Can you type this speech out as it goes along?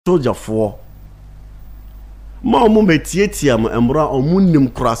sojafoɔ ma ɔmo metietia mo emra ɔmo nim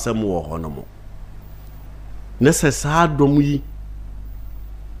kurasɛm wɔ hɔ no mo ne sɛ saa dɔm yi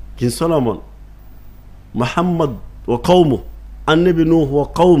kin Solomon Muhammad wa qawmu annabi Nuh wa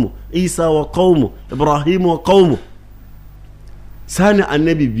qawmu Isa wa qawmu Ibrahim wa qawmu sani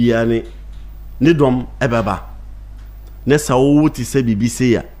annabi biyane ne dɔm ɛbɛba ne sa wo ti sɛ bibi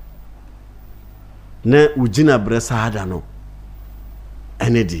seya ne ujina bre saada no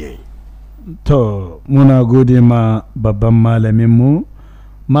ene diyen to muna gode ma babban malamin mu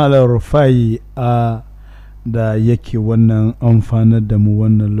Malam Rufai a da yake wannan amfanar da mu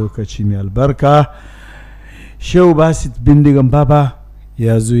wannan lokaci mai albarka. Shehu Basit bindigan baba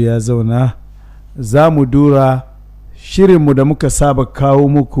ya zo ya zauna, za mu dura shirinmu da muka saba kawo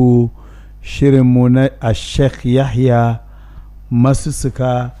muku, shirinmu na a Sheikh Yahya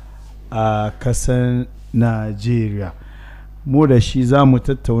Masussuka a kasan Najeriya. Mu da shi za mu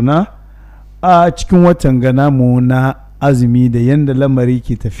tattauna a cikin watan gana mu na azumi da yadda lamari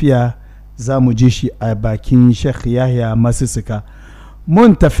ke tafiya. Za mu je shi a bakin Sheikh Yahya Masussuka.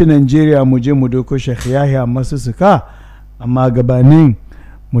 Mun tafi Najeriya mu je mu doko Sheikh Yahya Masussuka, amma gabanin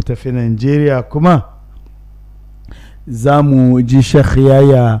mu tafi Najeriya kuma za mu ji Sheikh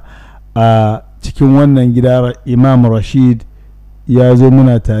Yahya a cikin wannan gida. Imam Rashid ya zo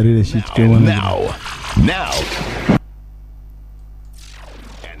muna tare da shi cikin wannan gida.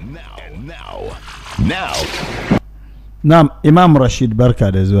 Na'am, Imam Rashid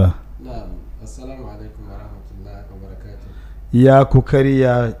barka da zuwa. Assalamu alaikum wa rahmatullahi wa barakatuh. Ya kokari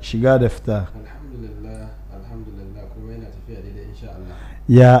ya shiga da fita. Alhamdulillah kuma yana tafiya daidai insha Allah.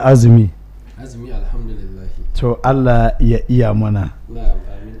 Ya azumi. Azumi alhamdulillah. To Allah ya iya mana. Na'am,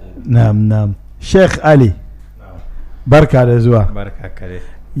 amin. Na'am. Sheikh Ali. Barka da zuwa. Barka kare.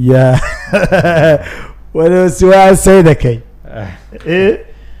 Ya wani wasu an sai da kai.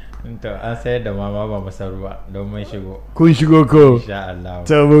 To an sayar da mama ba masar ba don mun shigo. Kun shigo ko? Insha Allah.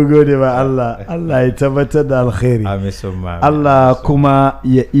 Ta mun gode ba Allah. Allah ya tabbatar da alkhairi. Amin summa. Allah kuma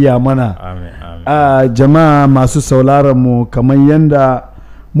ya iya mana. Amin. Jama'a masu sauraron mu kamar yanda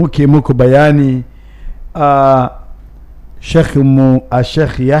muke muku bayani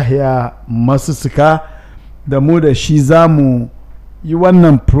Sheikh Yahya Masussuka da mu da shi za mu yi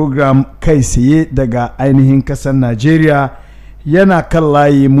wannan program kai tsaye daga ainihin kasar Najeriya. Yana kan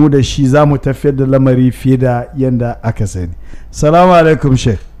layi, mu da shi za mu tafiyar da lamari fiye da yadda aka sani. Salamu alaikum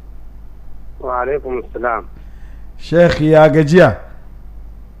Sheikh. Wa alaikum salam. Sheikh ya gajiya?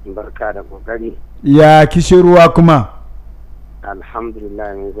 Barka da kokari. Ya kishin ruwa kuma?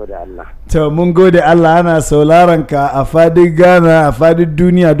 Alhamdulillah, mun gode Allah. To mun gode Allah, ana sauraron ka a fadin Ghana, a fadin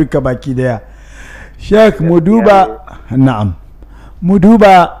duniya duka baki daya. Sheikh mu duba, na'am, mu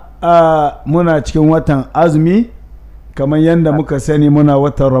duba muna cikin watan azumi, kamar yadda muka sani muna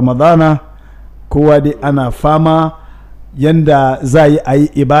watan Ramadana, kowa dai ana fama yadda za a yi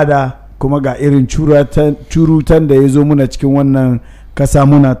ibada, kuma ga irin curutan da ya zo muna cikin wannan kasa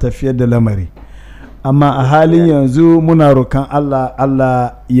muna tafiyar da lamari. Amma a halin yanzu muna roƙon Allah,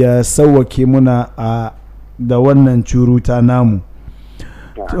 Allah ya sauwake muna da wannan curuta namu.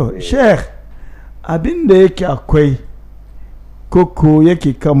 To, Sheikh, abin da yake akwai koko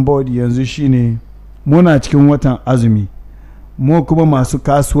yake kan board yanzu shine muna cikin watan azumi, mu kuma masu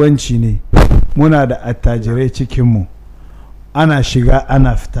kasuwanci ne, muna da attajirai cikinmu, ana shiga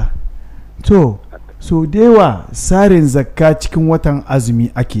ana fita. To so dewa tsarin zakka cikin watan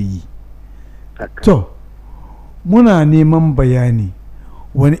azumi ake yi. To muna neman bayani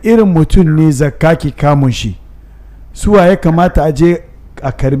wani irin mutum ne zakka ke kamun shi, suwa ya kamata a je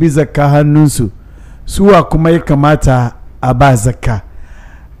a karbi zakka hannunsu, suwa kuma ya kamata a ba zakka.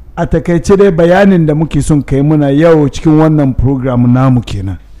 A takaice dai bayanin da muke son kai muna yau cikin wannan program namu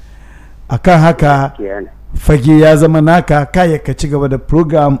kenan. Akan haka fage ya zama naka, kaya ka ci gaba da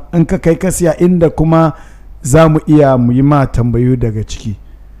program in ka kai kasiya inda kuma za mu iya mu yi ma tambayo daga ciki.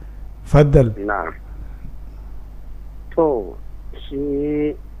 Faddal. Na'am. To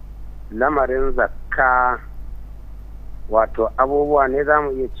shi lamarin zakka wato abubuwa ne za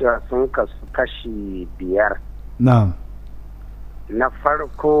mu iya cewa sun kasu kashi 5. Na'am. Na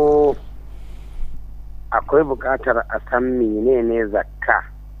farko akwai buƙatar a san menene zakka.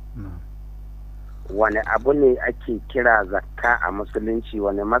 Wani abu ne ake kira zakka a musulunci,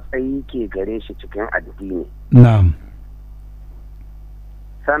 wani matsayi ke gare shi cikin addini. Na'am.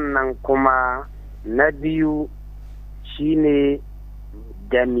 Sannan kuma na biyu shine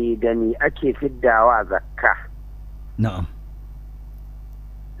dami ake fiddawa zakka. Na'am.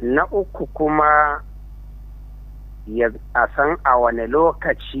 Na uku kuma a san a wane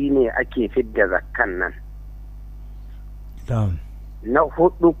lokaci ne ake fidda zakkan nan. na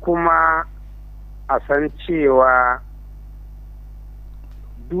hudu kuma a san cewa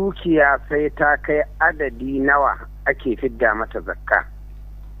dukiya sai ta kai adadi nawa ake fidda mata zakka.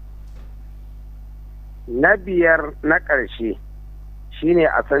 Na biyar na ƙarshe shine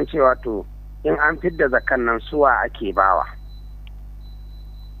a san cewa to in an fidda zakkan nan suwa ake bawa.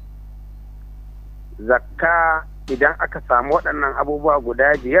 Zakka idan aka samu waɗannan abubuwa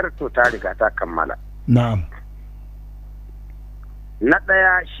guda biyar to ta riga ta kammala. Na'am. Na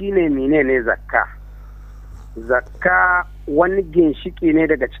ɗaya shine menene zakka. Zakka wani ginshiki ne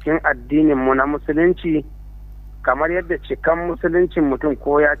daga cikin addininmu na musulunci, kamar yadda cikan musuluncin mutum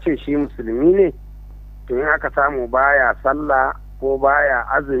ko ya ce shi musulmi ne, to in aka samu baya sallah ko baya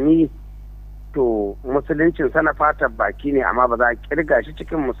azumi to musuluncin sana fatar baki ne, amma ba za a kirga shi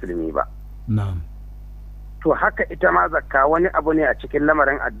cikin musulmi ba. Na'am. To haka ita ma zakka wani abu ne a cikin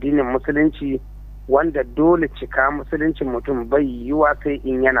lamarin addinin musulunci wanda dole cika musuluncin mutum bai yiwa sai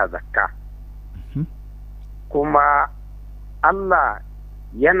in yana zakka. Kuma Allah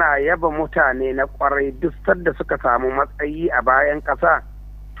yana yaba mutane na kwarai duk sadda suka samu matsayi a bayan ƙasa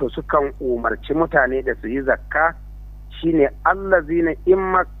to sukan umarci mutane da su yi zakka, shine allazina in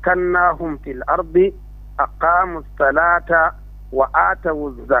makkannahum fil ardi aqamus salata wa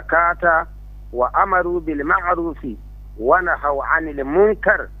atawuz zakata wa amaru bil ma'rufi wa nahaw 'anil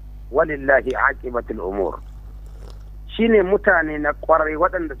munkar walillahi aqibatul umur. Shine mutane na kwarai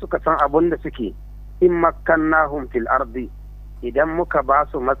waɗanda suka san abun da suke, in makkannahum fil ardi, idan muka ba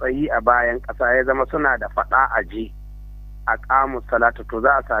su matsayi a bayan ƙasa ya zama suna da faɗa a ji a ƙamus salatu, to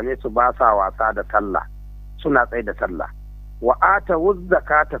za a same su ba sa wasa da sallah, suna tsaye da sallah. Wa atawuz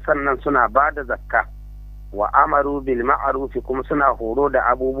zakata, sannan suna ba da zakka. Wa amaru bil ma'rufi, kuma suna horo da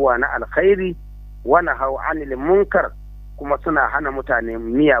abubuwa na alkhairi. Wa nahaw 'anil munkar, kuma suna hana mutane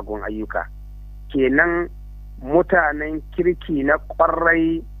miyagun ayyuka. Kenan mutanen kirki na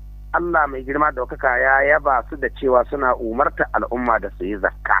ƙwarai Allah mai girma ɗaukaka ya yaba su da cewa suna umarta al'umma da su yi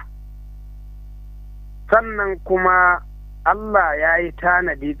zakka. Sannan kuma Allah ya yi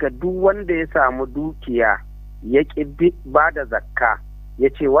tanadi ga duk wanda ya samu dukiya ya ƙi ba da zakka, ya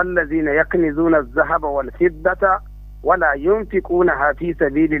ce wallazina yaknizuna zahaba wal fiddata wala yunfiquna fi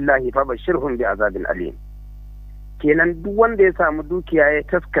sabilillahi fabashshirhum bi azabin alim. Kenan duk wanda ya samu dukiya ya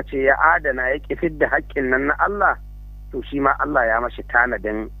taskace ya adana ya ƙi fidda haƙƙin nan na Allah, to shi ma Allah ya mashi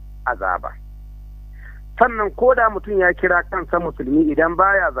tanadin azaba. Sannan ko da mutum ya kira kansa musulmi idan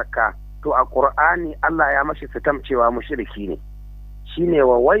baya zakka, to a Qur'ani Allah ya mashi sitam cewa mushriki ne. Shine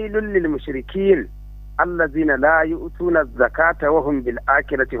wa wailul lil mushrikin allazina la yu'tuna zakata wa hum bil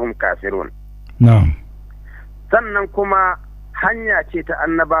akhirati hum kafirun. Na'am. Sannan kuma hanya ce ta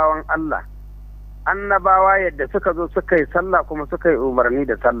annabawan Allah. Annabawa yadda suka zo suka yi sallah kuma suka yi umarni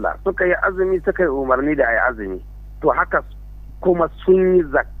da sallah, suka yi azumi suka yi umarni da ayi azumi, to haka kuma sun yi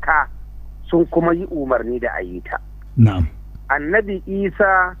zakka sun kuma yi umarni da a yi ta. Na'am. Annabi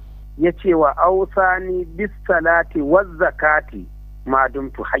Isa ya ce wa ausani bis salati waz zakati ma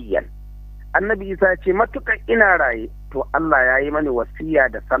dumtu hayyan. Annabi Isa ya ce matuƙar ina raye to Allah ya yi mani wasiya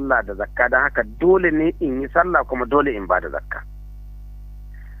da sallah da zakka, don haka dole ne in yi sallah kuma dole in ba da zakka.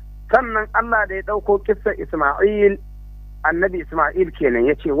 Sannan Allah da ya ɗauko kissa Isma'il, annabi Isma'il kenan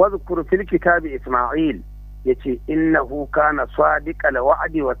ya ce wazkur fil kitabi Isma'il, yace innahu kana sadiqal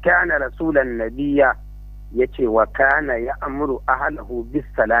wa'di wa kana rasulan nabiyya, yace wa kana ya'muru ahlahu bis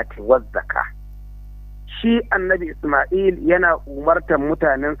salati waz zakah. Shi annabi Isma'il yana umartar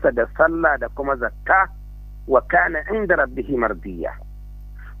mutanensa da sallah da kuma zakka, wa kana inda rabbihi mardiya.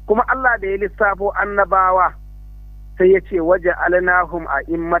 Kuma Allah da ya lissafo annabawa sai yace waja'alnahum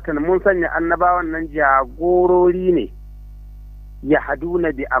a'immatan, mun sanya annabawan nan jagorori ne,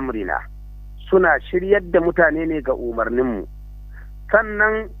 yahduna bi amrina, suna shiryar da mutane ne ga umarninmu.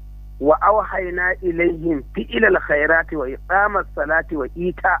 Sannan wa auhayna ilaihim fi'ilal khairati wa iqamas salati wa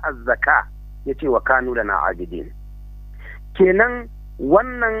ita'az zaka, yace wa kanu lana abidin. Kenan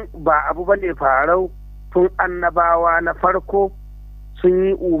wannan ba abu bane farau, tun annabawa na farko sun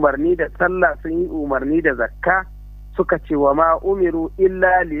yi umarni da sallah, sun yi umarni da zakka, suka ce wa ma umiru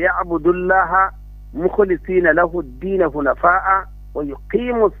illa liya'budullaha mukhlisina lahu ad-din hunafa'a wa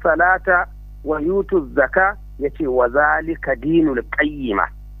yuqimus salata wa yutu zaka, yace wa zalika dinul qayyima.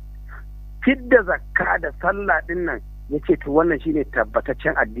 Fidda zakka da sallah din nan yace to wannan shine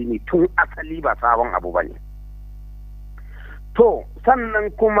tabbataccen addini tun asali, ba sabon abu bane. To sannan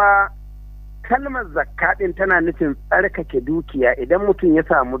kuma kalmar zakka din tana nufin tsarkake dukiya. Idan mutum ya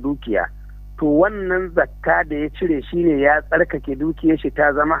samu dukiya, to wannan zakka da ya cire shine ya tsarkake dukiyar shi,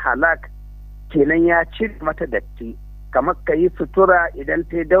 ta zama halak, kenan ya cire mata datti. Kamar ka yi sutura, idan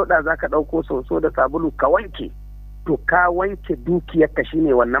ta yi dauɗa za ka ɗauko soso da sabulu ka wanke, to ka wanke dukiyarka,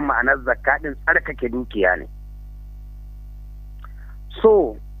 shine wannan ma'anar zakka din, tsarkake dukiya ne.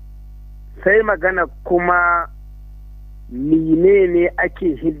 So sai magana kuma menene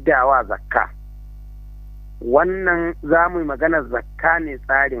ake hiddawa zakka. Wannan za mu yi maganar zakka ne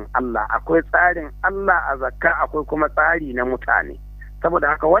tsarin Allah, akwai tsarin Allah a zakka, akwai kuma tsari na mutane. Saboda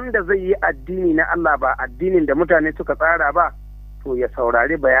haka wanda zai yi addini na Allah ba addinin da mutane suka tsara ba, to ya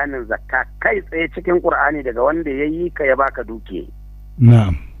saurari bayanin zakka kai tsaye cikin Qur'ani daga wanda ya yi ka ya baka dukiya.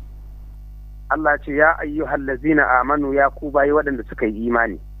 Na'am. Allah ce ya ayyuhal ladzina amanu, ya ku bayi waɗanda suka yi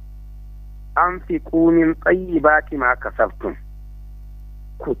imani, anfiqu min tayyibati ma kasabtum,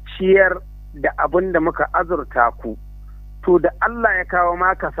 ku ciyar da abin da muka azurta ku. To da Allah ya kawo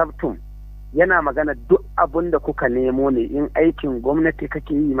ma kasabtum, yana magana duk abin da kuka nemo ne. In aikin gwamnati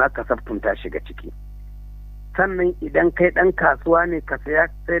kake yi ma kasabtum ta shiga ciki. Sannan idan kai ɗan kasuwa ne ka saya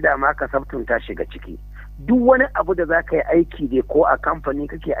sai da ma kasabtum ta shiga ciki. Duk wani abu da za ka yi aiki dai, ko a kamfani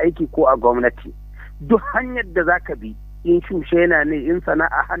kake aiki ko a gwamnati, duk hanyar da za ka bi, in shushe yana ne, in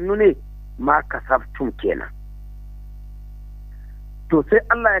sana'a hannu ne, ma kasabtum kenan. To sai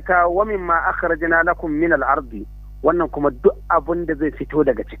Allah ya kawo wa mimma akhrajna lakum min al-ardi, wannan kuma duk abun da zai fito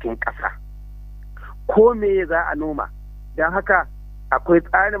daga cikin ƙasa, ko me za a noma. Don haka akwai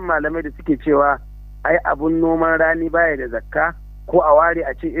tsarin malamai da suke cewa ai abun noman rani baya da zakka, ko a ware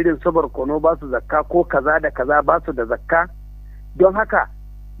a ce irin su barkono ba su zakka, ko kaza da kaza ba su da zakka. Don haka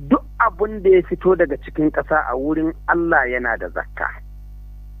duk abun da ya fito daga cikin ƙasa a wurin Allah yana da zakka.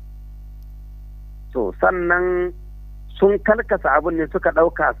 So sannan sun kalkasa abin ne, suka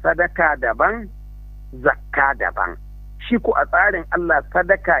ɗauka sadaka daban, zakka daban. Shi ko a tsarin Allah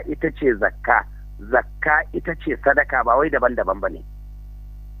sadaka ita ce zakka, zakka ita ce sadaka, ba wai daban-daban ba ne.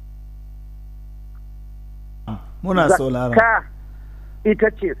 Muna saurara. Zakka ita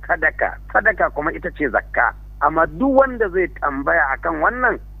ce sadaka, sadaka kuma ita ce zakka. Amma duk wanda zai tambaya akan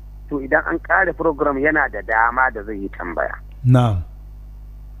wannan, to idan an ƙare program yana da dama da zai yi tambaya. Na'am.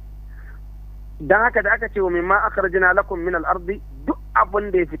 Don haka da aka ce wa mimma akhrajna lakum min al-ardi, duk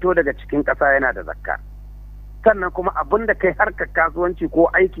abin da ya fito daga cikin ƙasa yana da zakka. Sannan kuma abin da kai harkar kasuwanci ko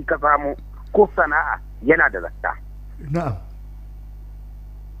aiki ka samu ko sana'a yana da zakka. Na'am.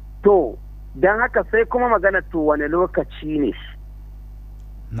 To don haka sai kuma magana, to wani lokaci ne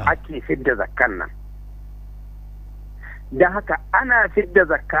ake fidda zakkan nan. Don haka ana fidda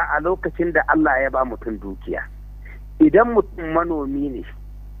zakka a lokacin da Allah ya ba mutum dukiya. Idan mutum manomi ne,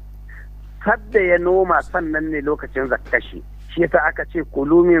 sadda ya noma sannan ne lokacin zakkashi. Shi yasa aka ce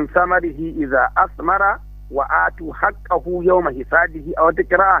kulu min samarihi iza asmara wa atu haqqahu yawma hisadihi, aw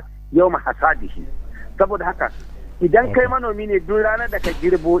tikra yawma hasadihi. Saboda haka idan kai manomi ne, duk ranar da ka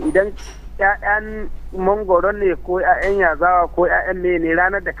girbo, idan ƴaƴan mangoro ne ko ƴaƴan yazawa ko ƴaƴan ne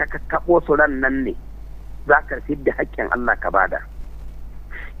ranar da ka kakkaɓo su ran nan ne za ka fidda haƙƙin Allah ka bada.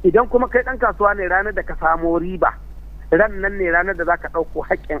 Idan kuma kai ɗan kasuwa ne, ranar da ka samo riba, ran nan ne ranar da za ka ɗauko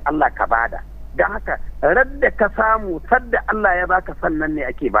haƙƙin Allah ka bada. Don haka radda ka samu sadda Allah ya baka sannan ne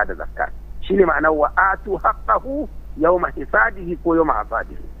ake bada zakka. Shi ne ma'anar wa atu haqqahu yawma hisadihi ko yawma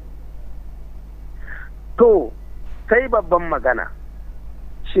hasadihi. To sai babban magana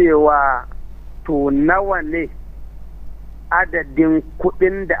cewa to nawa ne adadin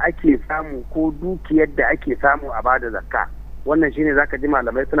kuɗin da ake samu ko dukiyar da ake samu a bada zakka. Wannan shine zaka ji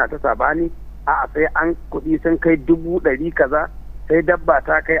malamai suna ta sabani, a'a sai an kuɗi sun kai 100 kaza, sai dabba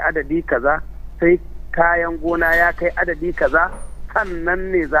ta kai adadi kaza, sai kayan gona ya kai adadi kaza,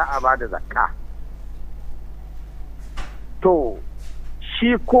 sannan ne za a bada zakka. To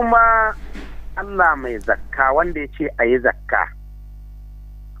shi kuma Allah mai zakka wanda ya ce a yi zakka,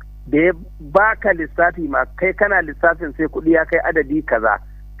 da ya baka lissafi ma kai kana lissafin sai kuɗi ya kai adadi kaza,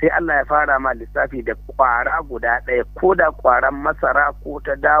 sai Allah ya fara ma lissafi da ƙwara guda ɗaya, ko da ƙwaran masara ko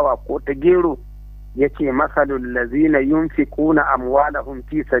ta dawa ko ta gero, ya ce masalul lazina yunfiquna amwalahum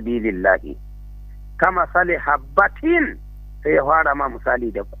fi sabilillahi kama sali habbatin, sai ya fara ma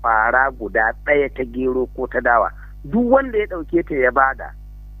misali da ƙwara guda ɗaya ta gero ko ta dawa. Duk wanda ya ɗauke ta ya bada,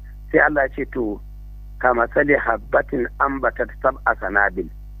 sai Allah ce to kama sali habbatin ambatat sab'a sanabil.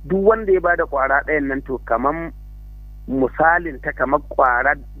 Duk wanda ya bada ƙwara ɗayan nan, to kaman misalin ta kamar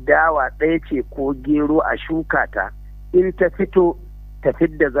ƙwarar dawa ɗaya ce ko gero a shuka ta, in ta fito ta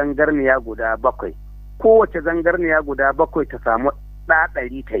fidda zangarniya guda 7, kowace zangarniya guda 7 ta samu ɗa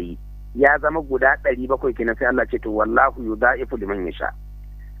 100 ta yi, ya zama guda 700 kenan. Sai Allah ce to wallahu yudha'ifu liman yasha.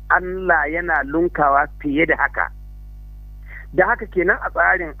 Allah yana lunkawa fiye da haka. Da haka kenan a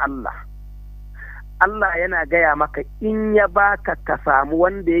tsarin Allah, Allah yana gaya maka in ya baka ka samu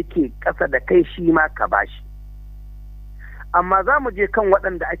wanda yake ƙasa da kai shi ma ka bashi. Amma za mu je kan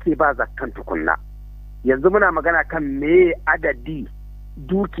waɗanda ake ba zakkan tukunna. yanzu muna magana kan me adadi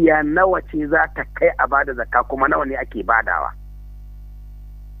dukiya nawa ce za ta kai a bada zakka kuma nawa ne ake badawa.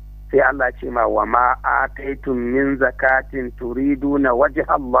 sai Allah ce ma wa ma ataitum min zakatin turiduna wajha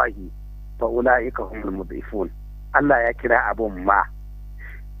Allah fa ulaika humul mudhifun. Allah ya kira abun ma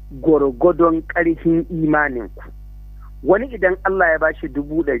gwargwadon ƙarfin imaninku. Wani idan Allah ya bashi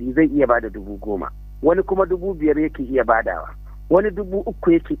 100 zai iya bada 10,000, wani kuma 5,000 yake iya badawa, wani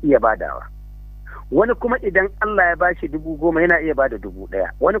 3,000 yake iya badawa, wani kuma idan Allah ya bashi 10,000 yana iya bada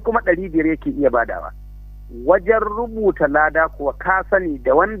 1,000, wani kuma 500 yake iya badawa. Wajen rubuta lada kuwa ka sani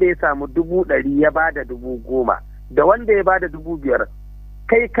da wanda ya samu 100 ya bada 10,000 da wanda ya bada 5,000,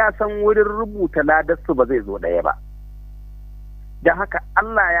 kai ka san wurin rubuta ladarsu ba zai zo ɗaya ba. Don haka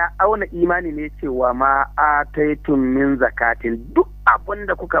Allah ya auna imani ne cewa ma ataitum min zakatin, duk abin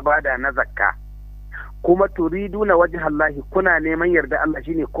da kuka bada na zakka kuma turiduna wajha Allah, kuna neman yarda Allah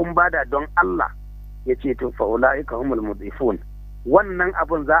shine kun bada don Allah, yace to fa ulaika humul mudhifun. Wannan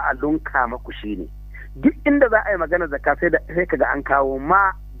abun za a lunka maku shine. Duk inda za a yi magana zakka sai kaga an kawo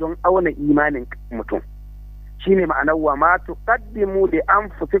ma don auna imanin mutum. Shine ma'anar wa ma tuqaddimu li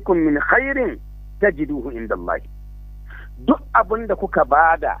anfusikum min khairin tajiduhu inda Allah. Duk abin da kuka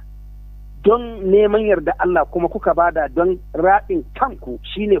bada don neman yarda Allah kuma kuka bada don raɗin kanku,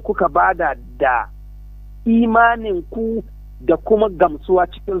 shine kuka bada da imaninku da kuma gamsuwa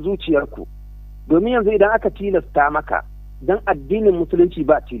cikin zuciyarku. Domin yanzu idan aka tilasta maka don addinin musulunci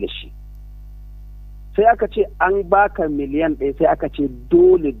ba tilashi, sai aka ce an baka miliyan 1 sai aka ce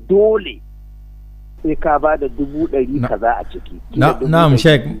dole sai ka bada 100,000 kaza a ciki, na'am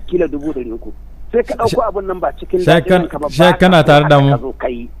Sheikh, kila 300,000, sai ka ɗauko abin nan ba cikin daɗin ka ba, kana tare da mu,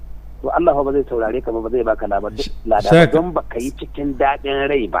 to Allah ba zai saurare ka ba zai baka lada don ba ka yi cikin daɗin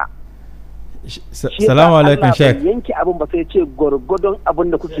rai ba. Salamu alaikum Sheikh. Allah yanke abin ba sai ce gwargwadon abin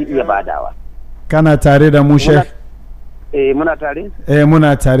da kuke iya badawa. Kana tare da mu Sheikh? Muna tare?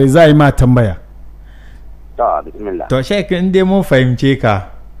 Muna tare, za a yi ma tambaya. To bismillah. To Sheikh, in dai mun fahimce ka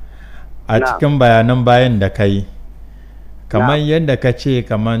a cikin bayanan bayan da kai, kamar yadda ka ce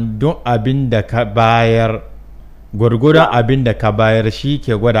kamar don abin da ka bayar, gwargwadon abin da ka bayar shi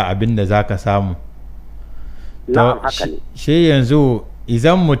ke gwada abin da za ka samu. Shi yanzu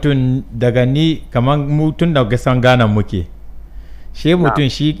izan mutum daga ni kamar mutum da gasan Ghana muke, shi mutum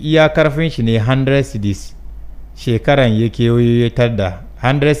shi iya karfin shi ne 100 cedis shekaran yake yoyotar da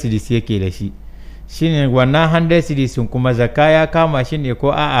 100 cedis yake da shi. Shi ne wannan 100 cedis kuma zakka ya kama shi ne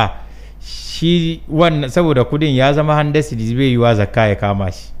ko a'a shi wannan saboda kudin ya zama 100 cedis bai yiwa zakka ya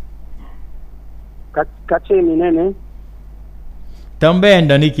kama shi. Ka ce menene? Tambayan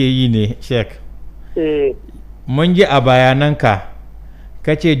da nake yi ne Sheikh. Mun ji a bayananka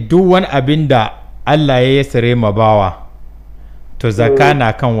ka ce duk wani abin da Allah ya yasare ma bawa to zakka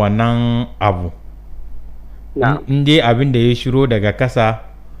na kan wannan abu. In dai abin da ya shiro daga kasa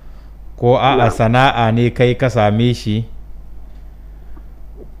ko a'a sana'a ne kai ka same shi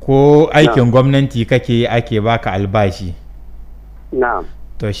ko aikin gwamnati kake ake baka albashi.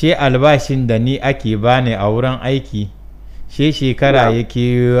 To she albashin da ni ake bani a wurin aiki she shekara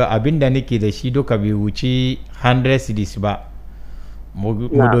yake abinda nake da shi duka bai wuce 100 cedis ba. Mu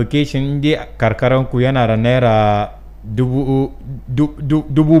doke shi inda karkaranku yana da naira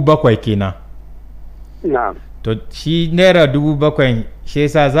 7,000 kenan. To shi naira 7,000 shi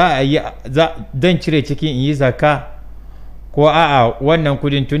yasa za a yi dan cire cikin in yi zakka ko a'a wannan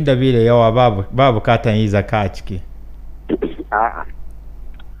kudin tun da bai da yawa ba bukatan yi zakka a ciki. A'a,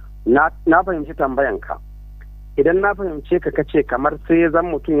 na fahimci tambayanka. Idan na fahimce ka kace kamar sai zan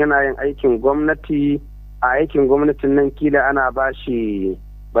mutum yana yin aikin gwamnati, a aikin gwamnatin nan kila ana bashi,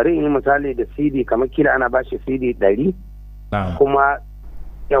 bari in yi misali da CD, kamar kila ana bashi CD 100 kuma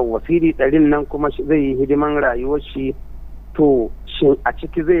yawa CD 100 nan kuma zai yi hidiman rayuwar shi, to shin a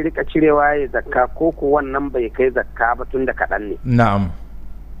ciki zai rika cirewa ya zakka ko wannan bai kai zakka ba tun da kaɗan ne? Na'am.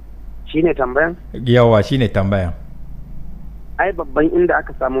 Shine tambayan? Yawa shine tambayan. Ai babban inda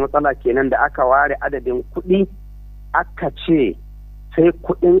aka samu matsala kenan da aka ware adadin kuɗi aka ce sai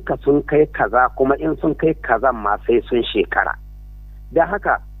kuɗinka sun kai kaza, kuma in sun kai kazan ma sai sun shekara. Da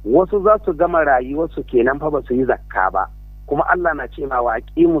haka wasu za su gama rayuwarsu kenan fa ba su yi zakka ba, kuma Allah na ce ma wa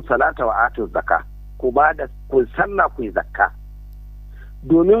aqimu salata wa atu zakka, ku ba da ku sallah ku yi zakka.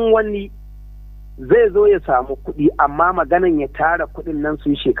 Domin wani zai zo ya samu kuɗi amma maganan ya tara kuɗin nan su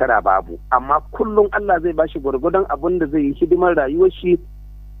yi shekara babu, amma kullum Allah zai bashi gwargwadon abin da zai yi hidimar rayuwar shi.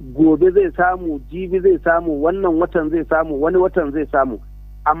 Gobe zai samu, jibi zai samu, wannan watan zai samu, wani watan zai samu,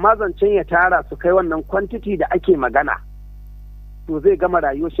 amma zancen ya tara su kai wannan kwantiti da ake magana, to zai gama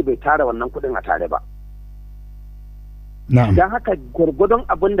rayuwar shi bai tara wannan kuɗin a tare ba. Don haka gwargwadon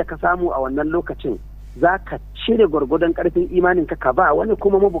abin da ka samu a wannan lokacin za ka cire gwargwadon ƙarfin imaninka ka ba wani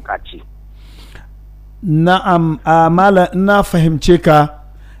kuma mabukaci. Na'am, mala na fahimce ka.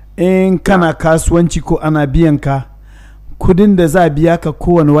 In kana kasuwanci ko ana biyan ka kudin da za biya ka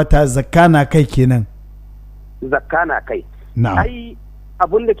kowane wata zakka na kai kenan. Zakka na kai. Na'am. Ai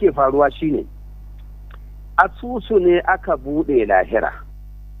abun da ke faruwa shine asusu ne aka bude lahira,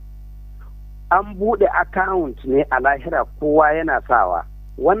 an bude account ne a lahira, kowa yana sawa,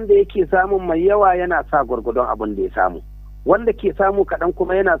 wanda yake samun mai yawa yana sa gwargwadon abin da ya samu, wanda ke samu kaɗan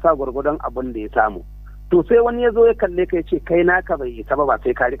kuma yana sa gwargwadon abin da ya samu. To sai wani ya zo ya kalle ka ya ce kai naka bai isa ba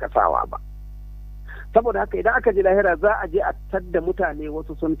sai ka rika sawa ba. Saboda haka idan aka ji lahira za a je a tadda mutane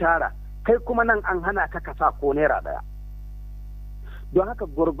wasu sun tara, kai kuma nan an hana ka kasa ko naira ɗaya. Don haka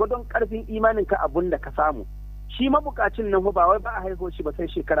gwargwadon ƙarfin imanin ka abun da ka samu, shi mabukacin nan ba wai ba a haihu shi ba sai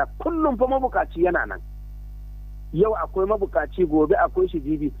shekara, kullum fa mabukaci yana nan. Yau akwai mabukaci, gobe akwai shi,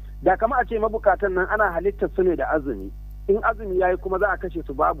 jibi. Da kama a ce mabukatan nan ana halittar su ne da azumi, in azumi yayi kuma za a kashe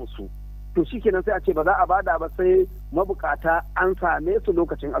su babu su. To shi kenan sai a ce ba za a bada ba sai mabukata an same su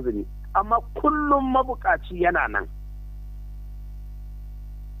lokacin azumi, amma kullum mabukaci yana nan.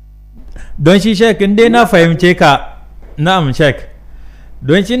 Don shi Sheikh, in dai na fahimce ka, na'am Sheikh,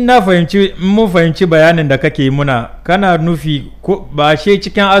 don shi na fahimci, mun fahimci bayanin da kake muna, kana nufi ba shi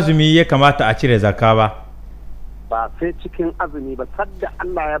cikin azumi ya kamata a cire zakka ba. Ba sai cikin azumi ba, sadda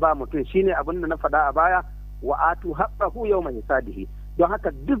Allah ya ba mutum, shine abin da na faɗa a baya, wa atu haqqahu yawma hisadihi. Don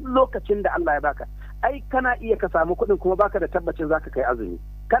haka duk lokacin da Allah ya baka, ai kana iya ka samu kuɗin kuma baka da tabbacin zaka kai azumi,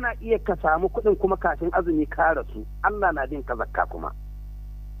 kana iya ka samu kuɗin kuma kafin azumi ka rasu, Allah na bin ka zakka kuma.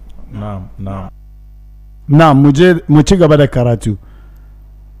 Na'am, mu ci gaba da karatu.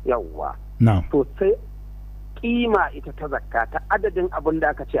 Yawwa. Na'am. To sai kima ita ta zakka ta adadin abin da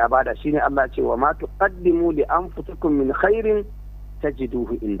aka ce a bada, shine Allah ce wa ma tuqaddimu li anfusikum min khairin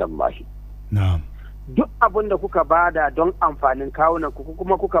tajiduhu indallahi. Na'am. Duk abin da kuka bada don amfanin kawunan ku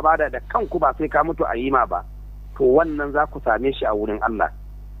kuma kuka bada da kanku ba sai ka mutu a yi ma ba, to wannan za ku same shi a wurin Allah.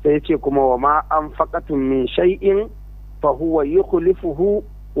 Sai ce kuma wa ma anfaqatum min shay'in fa huwa yukhlifuhu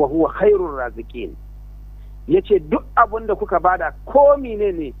wa huwa khairur raziqin. Yace duk abin da kuka bada ko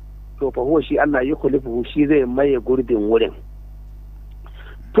menene to fa huwa shi Allah yukhlifuhu, shi zai maye gurbin wurin.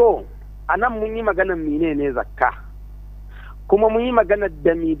 To anan mun yi maganar menene zakka, kuma mun yi magana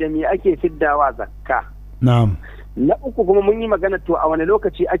dami ake fiddawa zakka. Na'am. Na uku kuma mun yi magana to a wani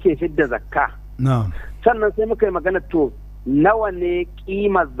lokaci ake fidda zakka. Na'am. Sannan sai muka yi magana to nawa ne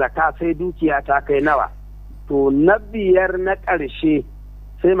kimar zakka sai dukiya ta kai nawa. To na biyar na ƙarshe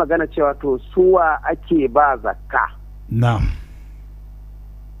sai magana cewa to suwa ake ba zakka. Na'am.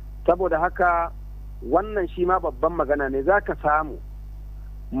 Saboda haka wannan shi ma babban magana ne, za ka samu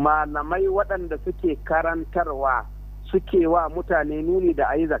malamai waɗanda suke karantarwa suke wa mutane nuni da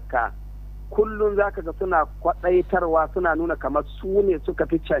ayi zakka, kullum za ka ga suna kwaɗaitarwa, suna nuna kamar su ne suka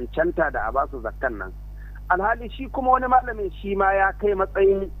fi cancanta da a ba su zakkan nan. Alhali shi kuma wani malamin shi ma ya kai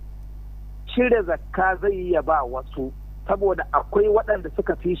matsayin cire zakka zai yi ya ba wasu, saboda akwai waɗanda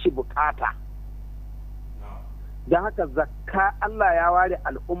suka fi shi bukata. Don haka zakka Allah ya ware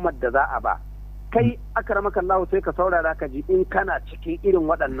al'ummar da za a ba. Kai akramaka Allah sai ka saurara ka ji in kana cikin irin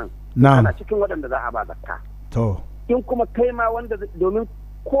waɗannan, kana cikin waɗanda za a ba zakka. To. In kuma kai ma wanda, domin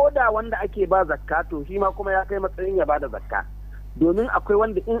ko da wanda ake ba zakka to shi ma kuma ya kai matsayin ya bada zakka, domin akwai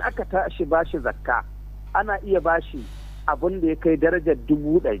wanda in aka tashi bashi zakka ana iya bashi abin da ya kai darajar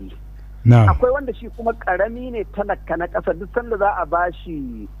 100,000. Akwai wanda shi kuma karami ne, talaka na ƙasa, duk sanda za a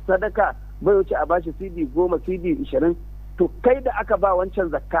bashi sadaka bai wuce a bashi CD 10 CD 20. To kai da aka ba wancan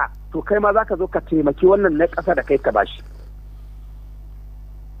zakka to kai ma za ka zo ka taimaki wannan na ƙasa da kai ka bashi.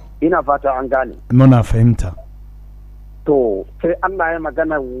 Ina fata an gane. Muna fahimta. To sai Allah ya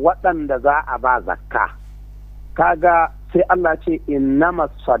magana waɗanda za a ba zakka, kaga sai Allah ce innama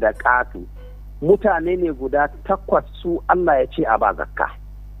sadaqatu, mutane ne guda 8 su Allah ya ce a ba zakka.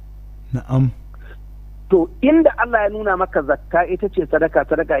 Na'am. To inda Allah ya nuna maka zakka ita ce sadaka,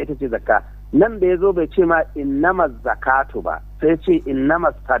 sadaka ita ce zakka, nan da ya zo bai ce ma innama zakatu ba, sai ce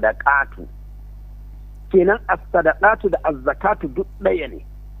innama sadaqatu. Kenan as-sadaqatu da az-zakatu duk ɗaya ne.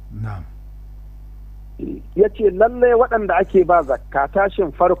 Na'am. Ya ce lallai waɗanda ake ba zakka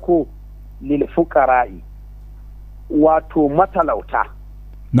tashin farko lil fuqara'i, wato matalauta.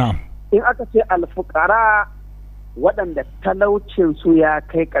 Na'am. In aka ce alfuqara waɗanda talaucin su ya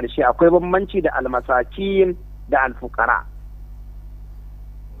kai ƙarshe, akwai bambanci da almasakin da alfuqara.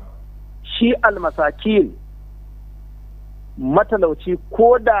 Shi almasakin matalauci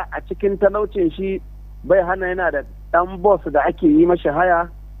ko da a cikin talaucin shi bai hana yana da ɗan boss da ake yi mashi haya,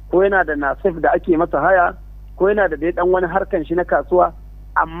 ko yana da nasif da ake masa haya, ko yana da dai dan wani harkan shi na kasuwa,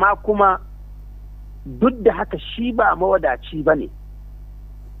 amma kuma duk da haka shi ba mawadaci ba ne,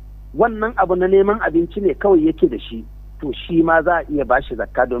 wannan abu na neman abinci ne kawai yake da shi, to shi ma za a iya bashi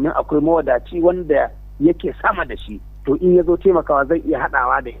zakka, domin akwai mawadaci wanda yake sama da shi, to in ya zo taimakawa zai iya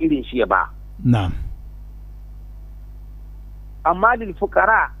haɗawa da irin shi ya ba. na'am. Amma lil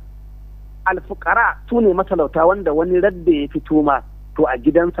fuqara, alfukara su ne matalauta wanda wani radda ya fito ma, to a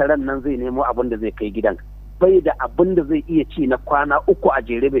gidansa ran nan zai nemo abin da zai kai gidan, bai da abin da zai iya ci na kwana 3 a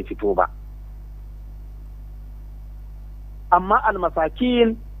jere bai fito ba. Amma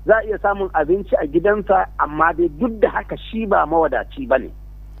almasakin za a iya samun abinci a gidansa, amma dai duk da haka shi ba mawadaci ba ne.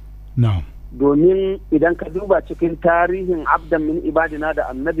 na'am. Domin idan ka duba cikin tarihin abdan min ibadina da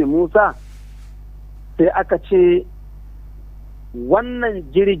annabi Musa, sai aka ce wannan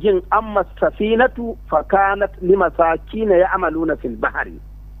jirgin amma safinatu fakanat limasakina ya'maluna fil bahri,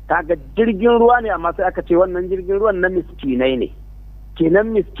 kaga jirgin ruwa ne amma sai aka ce wannan jirgin ruwan na miskinai ne,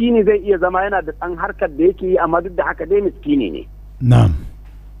 kenan miskini zai iya zama yana da ɗan harkar da yake yi amma duk da haka dai miskini ne. na'am.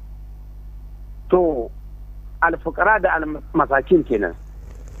 To alfukara da almasakin kenan,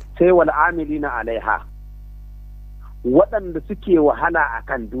 sai wal amilina alaiha, waɗanda suke wahala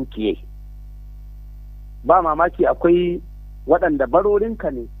akan dukiyai. Ba mamaki akwai waɗanda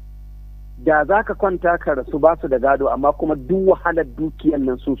barorinka ne, da za ka kwanta ka rasu ba su da gado, amma kuma duk wahalar dukiyan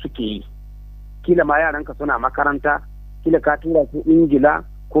nan su suke yi. Kila ma yaranka suna makaranta, kila ka tura su Ingila,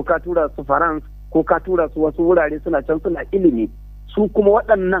 ko ka tura su France, ko ka tura su wasu wurare suna can suna ilimi, su kuma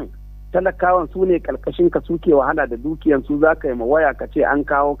waɗannan talakawan su ne karkashin ka suke wahala da dukiyan su, za ka yi waya ka ce an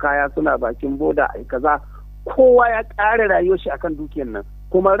kawo kaya suna bakin boda ai kaza, kowa ya ƙara rayuwar shi akan dukiyan nan,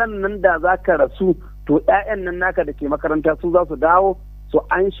 kuma ran nan da za ka rasu to ƴaƴan nan naka da ke makaranta su za su dawo su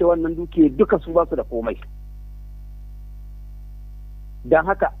anshe wannan dukiya duka su ba su da komai. Don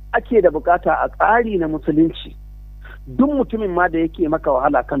haka ake da bukata a tsari na musulunci, duk mutumin ma da yake maka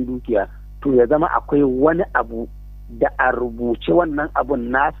wahala kan dukiya to ya zama akwai wani abu da a rubuce wannan abun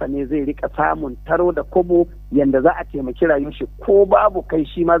nasa ne zai rika samun taro da kobo yanda za a taimaki rayuwar shi, ko babu kai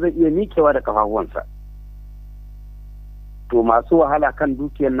shi ma zai iya miƙewa da kafafuwansa. To masu wahala kan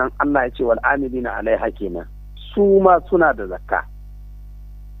dukiyar nan Allah ya ce wal amilina alaiha kenan, su ma suna da zakka.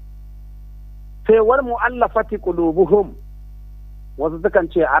 Sai wal mu'allafati qulubuhum, wasu sukan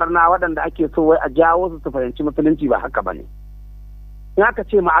ce arna waɗanda ake so wai a jawo su fahimci musulunci, ba haka bane. In aka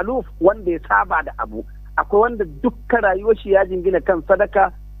ce ma'aluf wanda ya saba da abu, akwai wanda dukkan rayuwar shi ya jingina kan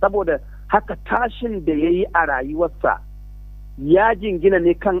sadaka, saboda haka tashin da yayi a rayuwarsa ya jingina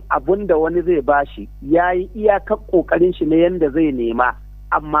ne kan abun da wani zai bashi, ya yi iyakar ƙoƙarin shi na yanda zai nema,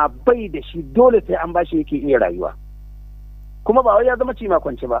 amma bai da shi, dole sai an bashi yake iya rayuwa. Kuma ba wai ya zama cima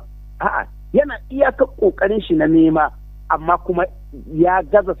kwance ba, a'a yana iyakar ƙoƙarin shi na nema, amma kuma ya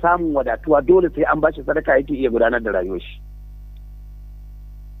gaza samun wadatuwa, dole sai an bashi sadaka yake iya gudanar da rayuwar shi.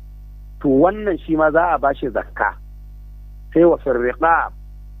 To wannan shi ma za a bashi zakka. Sai wa firriqab,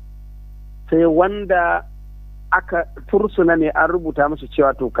 sai wanda aka fursuna ne an rubuta mashi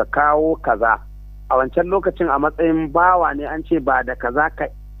cewa to ka kawo kaza, a wancan lokacin a matsayin bawa ne an ce ba da kaza ka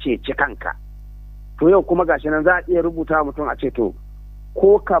ceci kanka, to yau kuma gashi nan za a iya rubuta mutum a ce to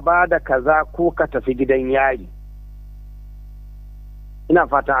ko ka ba da kaza ko ka tafi gidan yari. Ina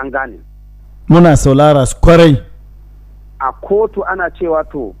fata an gane. Muna saulara kwarai. A kotu ana cewa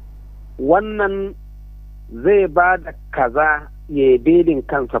to wannan zai ba da kaza ya yi belin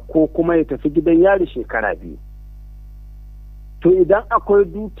kansa ko kuma ya tafi gidan yari shekara 2. To idan akwai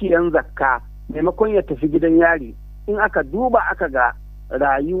dukiyan zakka, maimakon ya tafi gidan yari, in aka duba aka ga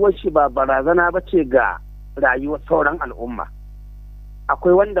rayuwar shi ba barazana ba ce ga rayuwar sauran al'umma.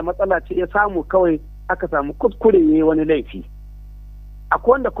 Akwai wanda matsala ce ya samu, kawai aka samu kuskure ne wani laifi.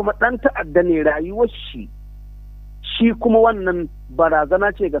 Akwai wanda kuma ɗan ta'adda ne, rayuwar shi kuma wannan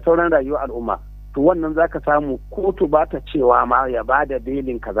barazana ce ga sauran rayuwar al'umma. To wannan zaka samu kotu ba ta cewa ma ya ba da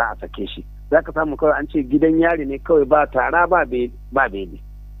belin ka za a sake shi, zaka samu kawai an ce gidan yari ne kawai, ba tara ba beli.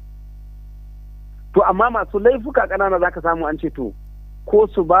 To amma masu laifuka ƙanana zaka samu an ce to ko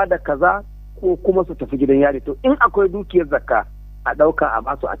su ba da kaza ko kuma su tafi gidan yari. To in akwai dukiyar zakka a ɗauka a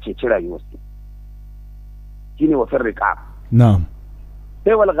basu a ceci rayuwarsu, shine wa firriqa. Na'am.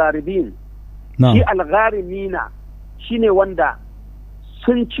 Sai wal gharibin, shi al gharimina shine wanda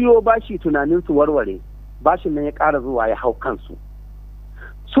sun ciyo bashi tunanin su warware, bashin nan ya ƙara zuwa ya hau kansu,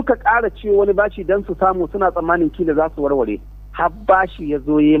 suka ƙara ciyo wani bashi don su samu, suna tsammanin kila za su warware, har bashi ya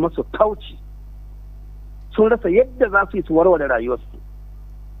zo ya masu kauci, sun rasa yadda za su yi su warware rayuwarsu.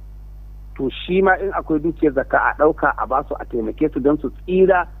 To shi ma in akwai dukiyar zakka a ɗauka a basu a taimake su don su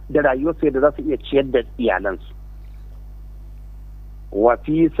tsira da rayuwarsu yadda za su iya ciyar da iyalansu. Wa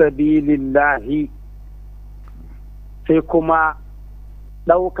fi sabilillahi, sai kuma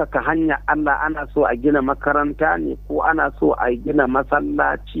ɗaukaka hanya Allah, ana so a gina makaranta ne, ko ana so a gina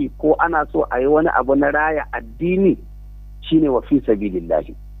masallaci, ko ana so a yi wani abu na raya addini, shine wa fi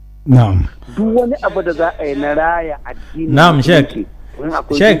sabilillahi. Na'am. Duk wani abu da za a yi na raya addini. Na'am, Sheikh.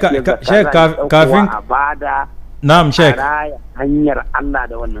 Kafin a bada. Na'am, Sheikh. A raya hanyar Allah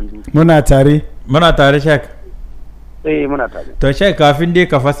da wannan dukiya. Muna tare. Muna tare, Sheikh. Muna tare. To Sheikh, kafin dai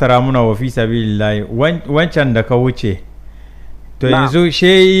ka fassara muna wa fi sabilillahi wancan da ka wuce. To yanzu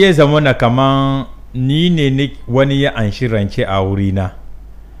she ya zama na kaman ni ne wani ya anshi rance a wurina.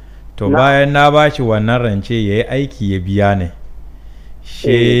 To bayan na bashi wannan rance ya yi aiki ya biya ne.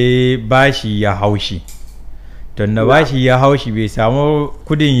 She bashi ya haushi. To na bashi ya haushi bai samu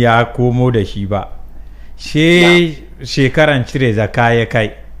kudin ya komo da shi ba. She shekaran cire zaka ya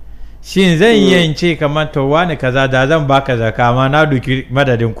kai. Shin zan iya in ce kamar to wani kaza da zan baka zaka ma na duki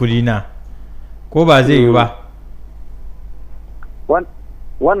madadin kudina, ko ba zai yi ba?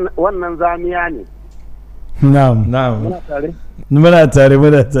 Wannan zamiya ne. Na'am. Muna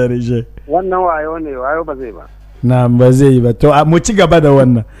tare shi. Wannan wayo ne, wayo ba zai ba. Na'am, ba zai yi ba. To mu ci gaba da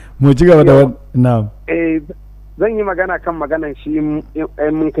wannan. Na'am. Zan yi magana kan maganan shi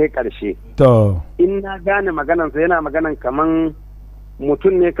mun kai karshe. To. In na gane maganansa yana maganan kaman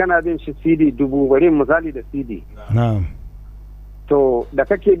mutum ne kana bin shi CD 1000, bari misali da CD. Na'am. To da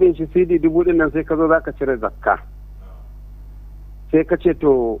kake bin shi CD 1000 din nan sai ka zo zaka cire zakka. Sai ka ce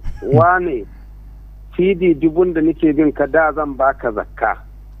to wane CD 1000 da nake bin ka da zan baka zakka,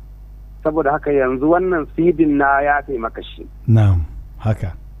 saboda haka yanzu wannan CD na ya taimaka shi. Na'am,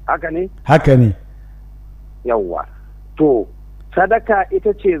 haka ne? Haka ne. Yawwa. To sadaka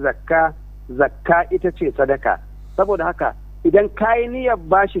ita ce zakka, zakka ita ce sadaka. Saboda haka idan kayi niyyar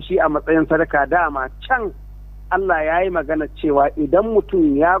bashi shi a matsayin sadaka, dama can Allah ya yi magana cewa idan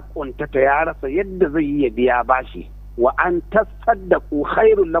mutum ya kuntata ya rasa yadda zai yi ya biya bashi, wa an tasaddaqu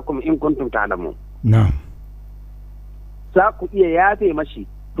khairul lakum in kuntum ta'lamun. Na'am. Za ku iya yafe mashi.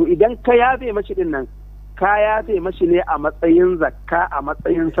 To idan ka yafe mashi din nan, ka yafe mashi ne a matsayin zakka, a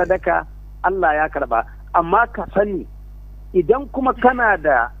matsayin sadaka, Allah ya karba. Amma ka sani idan kuma kana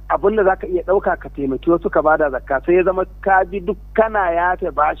da abin da zaka iya ɗauka ka taimaki wasu ka bada zakka, sai ya zama ka bi duk kana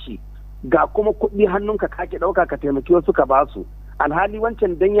yafe bashi, ga kuma kuɗi hannunka ka ki ɗauka ka taimaki wasu ka basu, alhali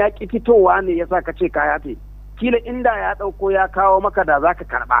wancan dan ya ki fitowa ne yasa ka ce ka yafe. Kila inda ya ɗauko ya kawo maka da zaka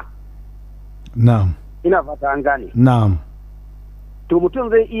karɓa. Na'am. Ina fata an gane. Na'am. To mutum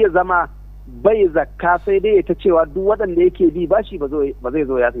zai iya zama bai zakka, sai dai ya ta cewa duk waɗanda yake bi bashi ba zai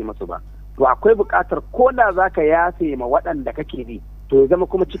zo ya sai masu ba. To akwai buƙatar ko da zaka yafe ma waɗanda kake bi, to ya zama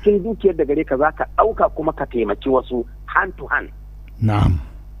kuma cikin dukiyar da gare ka zaka ɗauka kuma ka taimaki wasu hand to hand. Na'am.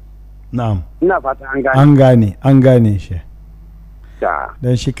 Ina fata an gane. An gane shi.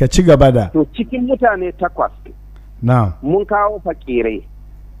 Dan shi ka ci gaba da. To cikin mutane 8. Na'am. Mun kawo fakirai,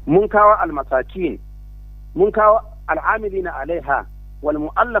 mun kawo almasakin, mun kawo al'amilina alaiha, wal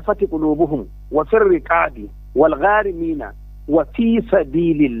mu'allafati qulubuhum, wa fir riqabi, wal gharimina, wa fi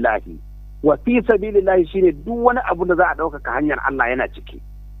sabilillahi. Wa fi sabilillahi shine duk wani abu da za a ɗaukaka hanyar Allah yana ciki.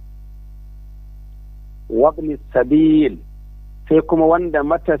 Wabni sabil, sai kuma wanda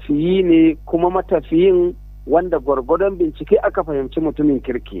matafiyi ne, kuma matafiyin wanda gwargwadon bincike aka fahimci mutumin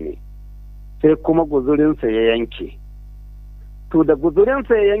kirki ne, sai kuma guzurinsa ya yanke. To da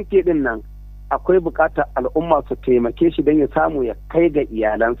guzurinsa ya yanke din nan akwai bukatar al'umma su taimake shi don ya samu ya kai ga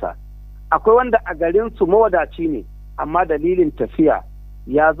iyalansa. Akwai wanda a garinsu mawadaci ne, amma dalilin tafiya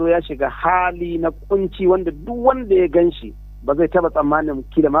ya zo ya shiga hali na kunci wanda duk wanda ya gan shi ba zai taba tsammanin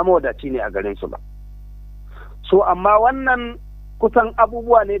kila ma mawadaci ne a garinsu ba. So amma wannan kusan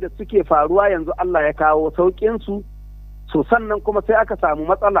abubuwa ne da suke faruwa yanzu, Allah ya kawo sauƙinsu. So sannan kuma sai aka samu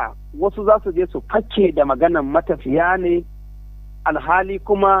matsala, wasu za su je su fake da maganan matafiya ne, alhali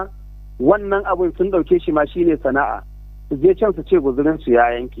kuma wannan abin sun ɗauke shi ma shine sana'a. Su je can su ce guzurinsu ya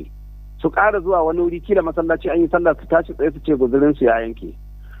yanke, su ƙara zuwa wani wuri kila masallaci an yi sallah su tashi tsaye su ce guzurinsu ya yanke.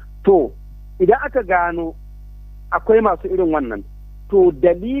 To idan aka gano akwai masu irin wannan, to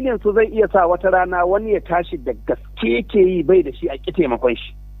dalilin su zai iya sa wata rana wani ya tashi da gaske yake yi bai da shi a ƙi taimakon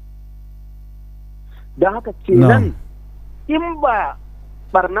shi. Don haka kenan in ba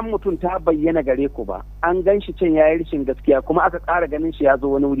barnan mutum ta bayyana gare ku ba, an gan shi can ya yi rashin gaskiya kuma aka ƙara ganin shi ya zo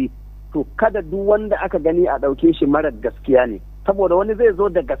wani wuri, to kada duk wanda aka gani a ɗauke shi marar gaskiya ne, saboda wani zai zo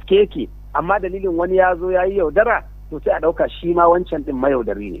da gaske yake amma dalilin wani ya zo ya yi yaudara, to sai a ɗauka shi ma wancan ɗin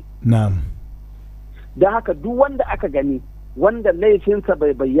mayaudari ne. Na'am. Don haka duk wanda aka gani wanda laifinsa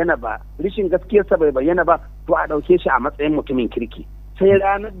bai bayyana ba, rishin gaskiyarsa bai bayyana ba, to a ɗauke shi a matsayin mutumin kirki, sai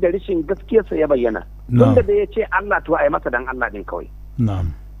ranar da rishin gaskiyarsa ya bayyana. Tunda da ya ce Allah, to a yi masa dan Allah din kawai.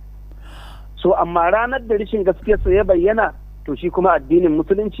 Na'am. So amma ranar da rishin gaskiyarsa ya bayyana, to shi kuma addinin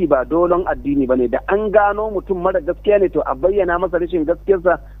musulunci ba dolon addini bane, da an gano mutum mara gaskiya ne to a bayyana masa rashin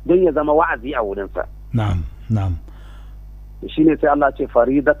gaskiyarsa don ya zama wa'azi a wurinsa. na'am na'am shine sai Allah ce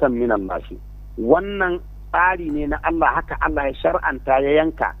faridatan min Allah, wannan tsari ne na Allah, haka Allah ya shar'anta ya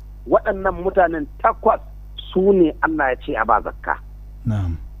yanka waɗannan mutanen 8 su ne Allah ya ce a ba zakka.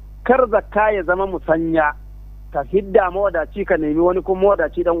 na'am Kar zakka ya zama musanya, ka hidda mawadaci ka nemi wani kuma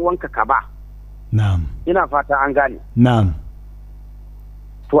mawadaci dan uwanka ka ba. na'am Ina fata an gane. na'am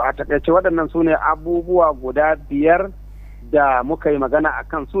To a takaice waɗannan su ne abubuwa guda 5 da muka yi magana a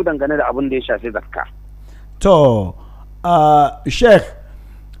kan su dangane da abin da ya shafi zakka. To, Sheikh,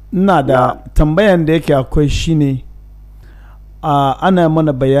 ina da tambayan da yake akwai shine ana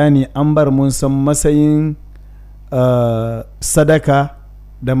mana bayani an bar mun san matsayin sadaka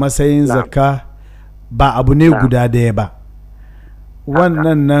da matsayin zakka ba abu ne guda daya ba.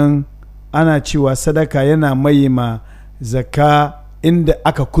 Wannan nan ana cewa sadaka yana mai ma zakka inda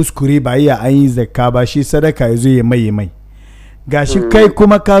aka kuskure ba iya an yi zakka ba, shi sadaka ya zo ya mai. Gashi kai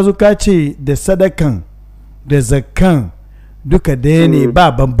kuma ka zo ka ce da sadakan da zakkan duka daya ne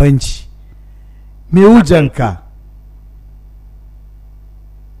ba bambanci. Me hujjanka?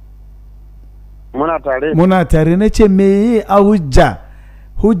 Muna tare na ce me yi a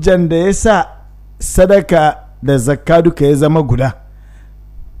hujjan da ya sa sadaka da zakka duka ya zama guda.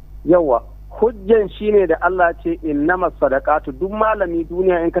 Yawa, hujjan shine da Allah ce innama sadaqatu, duk malami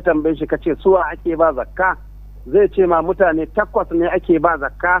duniya in ka tambaye shi kace suwa ake ba zakka zai ce ma mutane 8 ne ake ba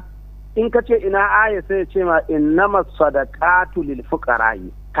zakka. In ka ce ina aya sai ya ce ma innama sadaqatu lil fuqara'i,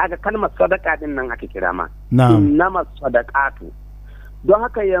 kaga kalmar sadaka din nan ake kira ma innama sadaqatu. Don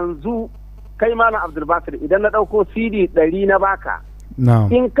haka yanzu kai malam Abdul Basir idan na dauko CD 100 na baka,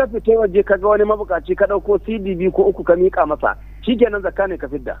 in ka fita waje kaga wani mabukaci ka dauko CD 2 ko 3 ka mika masa, shikenan zakka ne ka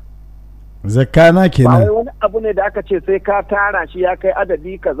fidda. Zakka na kenan. Ba wani abu ne da aka ce sai ka tara shi ya kai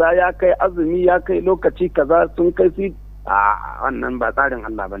adadi kaza, ya kai azumi, ya kai lokaci kaza, sun kai su wannan ba tsarin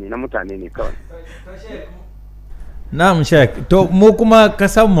Allah bane, na mutane ne kawai. Na'am Sheikh, to mu kuma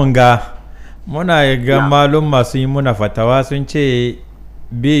kasan mun ga muna ga malum masu yi muna fatawa sun ce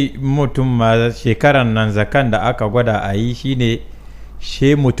bi mutum ma shekaran nan zakan da aka gwada a yi shine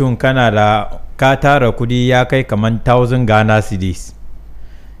she mutum kana da ka tara kudi ya kai kaman 1000 Ghana cedis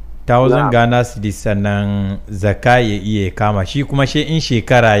 1000 Ghana cedis sannan zaka ya iya kama shi kuma she in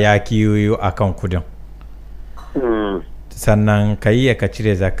shekara ya kiyoyo akan kudin sannan ka yi ka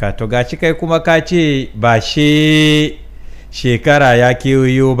cire zakka. To gashi kai kuma ka ce ba she shekara ya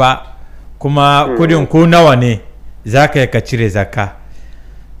kiyoyo ba kuma kudin ko nawa ne za ka cire zakka.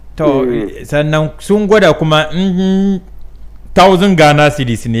 To sannan sun gwada kuma 1000 Ghana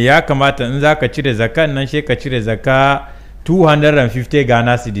cedis ne ya kamata in za ka cire zakka nan she ka cire zakka 250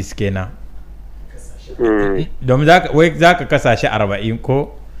 Ghana cedis kenan. Domin za ka kasa shi 40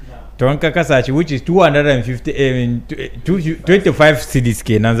 ko? To in ka kasa shi which is 25 cedis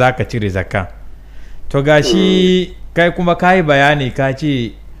kenan za ka cire zakka. To gashi kai kuma ka yi bayani ka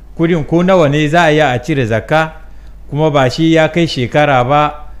ce kudin ko nawa ne za a yi a cire zakka kuma ba shi ya kai shekara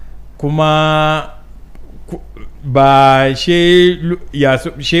ba kuma ba she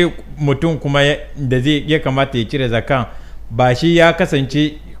mutum kuma da zai ya kamata ya cire zakan ba shi ya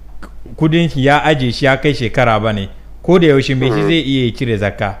kasance kudin shi ya aje shi ya kai shekara ba ne, ko da yaushe mai shi zai iya cire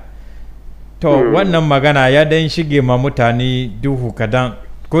zakka. To wannan magana ya dan shige ma mutane duhu kadan,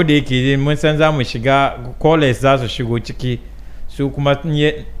 ko da yake mun san za mu shiga college za su shigo ciki su kuma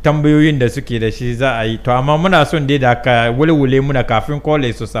tambayoyin da suke da shi za a yi. To amma muna son dai da ka wulwule muna kafin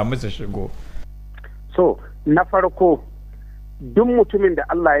college su samu su shigo. So na farko duk mutumin da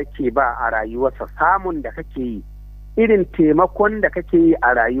Allah yake ba a rayuwarsa samun da kake yi, irin taimakon da kake yi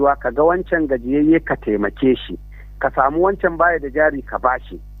a rayuwa, ka ga wancan gajiyayye ka taimake shi, ka samu wancan baya da jari ka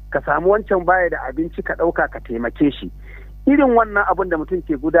bashi, ka samu wancan baya da abinci ka ɗauka ka taimake shi. Irin wannan abin da mutum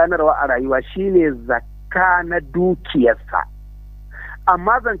ke gudanarwa a rayuwa shine zakka na dukiyarsa.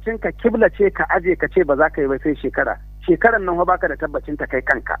 Amma zancen ka kiblace ka aje ka ce ba za ka yi ba sai shekaran nan baka da tabbacin ta kai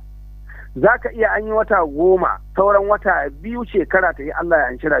kanka. Za ka iya an yi wata 10 sauran wata 2 shekara ta yi Allah ya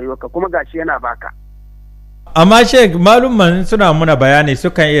anshi rayuwarka kuma gashi yana baka. Amma Sheikh malumman suna muna bayani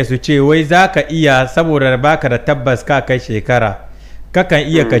sukan iya su ce wai za ka iya saboda baka da tabbas ka kai shekara kakan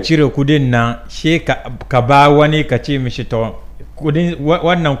iya ka cire kudin nan she ka ba wani ka ce mishi to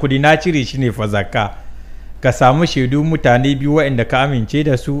wannan kudi na cire shi ne fa zakka, ka samu shaidu mutane 2 waɗanda ka amince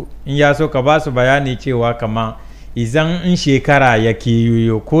da su, in ya so ka ba su bayani cewa kama izan in shekara ya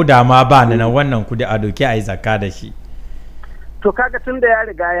yoyo ko da ma ba na wannan kudi a doke a yi zakka da shi. To kaga tun da ya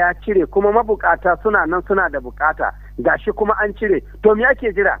riga ya cire kuma mabukata suna nan suna da bukata gashi kuma an cire, to me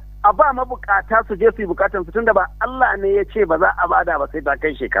ake jira? a ba mabukata su je su yi bukatan su, tunda ba Allah ne ya ce ba za a bada ba sai ta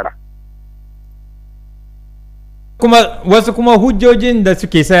kai shekara. kuma wasu kuma hujjojin da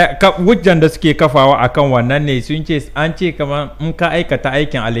suke hujjan da suke kafawa akan wannan ne sun ce an ce kamar in ka aikata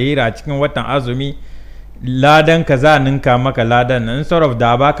aikin alheri a cikin watan azumi ladan ka za ninka maka ladan in sort of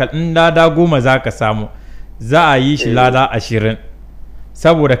da baka in lada 10 za ka samu za a yi shi lada 20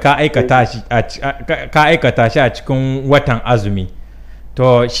 saboda ka aikata shi a cikin watan azumi.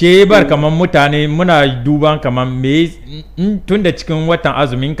 To shi bar kamar mutane muna duban kamar me tun da cikin watan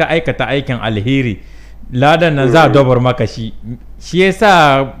azumi ka aikata aikin alheri ladan nan za a dabar maka shi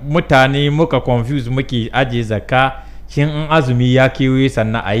yasa mutane muka confuse muke aje zakka shin in azumi ya kewaye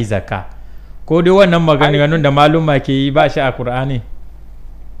sannan a yi zakka, ko dai wannan maganganun da maluma ke yi ba shi a Qur'ani.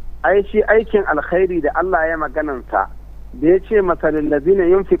 Ai shi aikin alkhairi da Allah ya maganansa da ya ce masalin lazina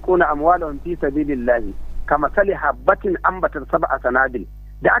yunfiquna amwalahum fi sabilillahi kama sali habbatin ambatar sab'a sanabil,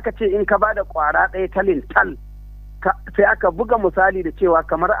 da aka ce in ka bada kwara ɗaya talin tal sai aka buga misali da cewa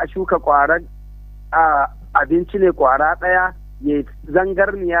kamar a shuka kwarar abinci ne kwara ɗaya ya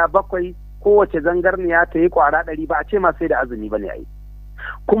zangarniya 7, kowace zangarniya ta yi kwara 100, ba a ce ma sai da azumi ba ne a yi.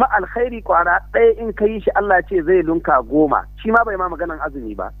 Kuma alkhairi kwara ɗaya in ka yi shi Allah ce zai lunka 10, shi ma bai ma maganan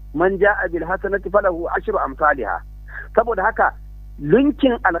azumi ba. Man ja'a bil hasanati falahu ashru amsalha. Saboda haka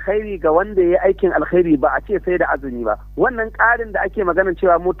lunkin alkhairi ga wanda ya aikin alkhairi ba a ce sai da azumi ba. Wannan ƙarin da ake maganan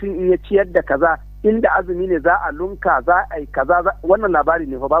cewa mutum in ya ciyar da kaza inda azumi ne za a lunka za a yi kaza, wannan labari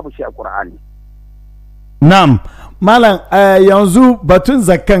ne fa babu shi a Qur'ani. Na'am, malam yanzu batun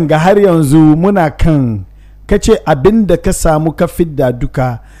zakkan ga har yanzu muna kan kace abin da ka samu ka fidda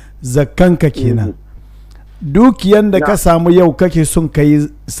duka zakkanka kenan. Dukiyan da ka samu yau kake son ka yi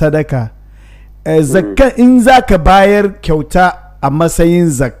sadaka. Zakka in za ka bayar kyauta a matsayin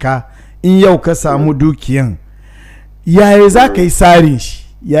zakka in yau ka samu dukiyan, yaya za ka yi tsarin shi,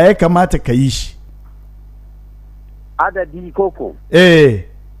 yaya kamata ka yi shi? Adadi koko?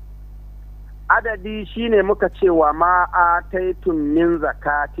 Adadi shine muka cewa ma ataitum min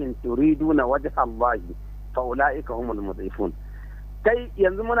zakatin turiduna wajha Allahi fa ulaika humul mudhifun. Kai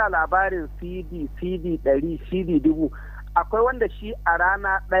yanzu muna labarin CD 100 CD 1000, akwai wanda shi a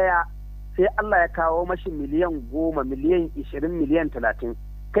rana ɗaya sai Allah ya kawo mashi miliyan 10, miliyan 20, miliyan 30.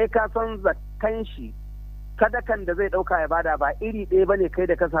 Kai ka san zakkan shi sadakan da zai ɗauka ya bada ba iri ɗaya bane kai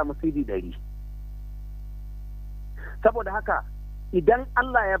da ka samu CD 100. Saboda haka idan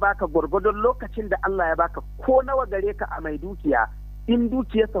Allah ya baka gwargwadon lokacin da Allah ya baka ko nawa gare ka a mai dukiya, in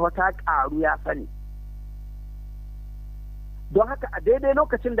dukiyarsa wata ƙaru ya sani. Don haka a daidai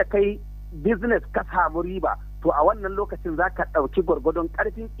lokacin da kai business ka samu riba, to a wannan lokacin za ka ɗauki gwargwadon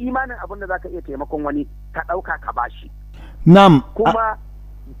ƙarfin imanin abin da za ka iya taimakon wani ka ɗauka ka bashi. Nam. Kuma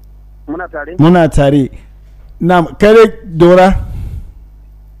muna tare? Muna tare. Nam, kare Dora,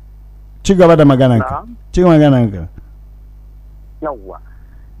 ci gaba da magananka. Ci magananka. Yawwa,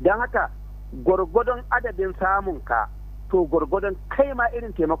 don haka gwargwadon adadin samunka to gwargwadon kai ma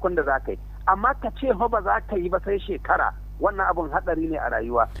irin taimakon da za ka yi, amma ka ce ba za ka yi ba sai shekara, wannan abin hatsari ne a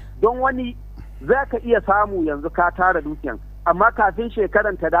rayuwa. Don wani za ka iya samu yanzu ka tara dukiyan, amma kafin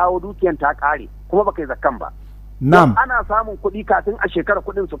shekaran ta dawo dukiyan ta ƙare kuma ba ka yi zakkan ba. Nam. Ana samun kuɗi kafin a shekara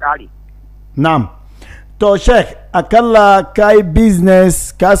kuɗin su ƙare. Nam. To Sheikh, akalla ka yi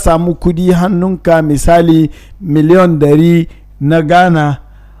business ka samu kuɗi hannunka misali miliyan 100 na Ghana,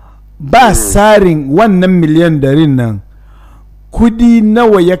 ba tsarin wannan miliyan 100 nan kudi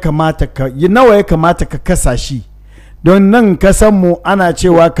nawa ya kamata ka kasa shi, don nan kasanmu ana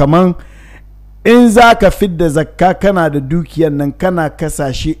cewa kaman in za ka fidda zakka kana da dukiyan nan kana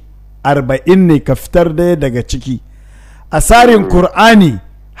kasa shi 40 ne ka fitar daya daga ciki. A tsarin Kur'ani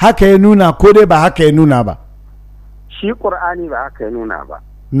haka ya nuna ko dai ba haka ya nuna ba? Shi Kur'ani ba haka ya nuna ba.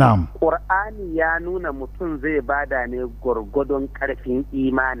 Na'am. Ƙur'ani ya nuna mutum zai bada ne gwargwadon ƙarfin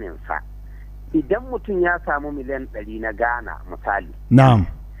imaninsa. Idan mutum ya samu miliyan 100 na Ghana misali. Na'am.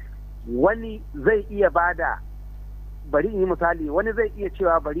 Wani zai iya bada, bari in yi misali, wani zai iya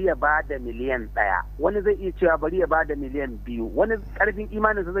cewa bari ya bada miliyan 1, wani zai iya cewa bari ya bada miliyan 2, wani ƙarfin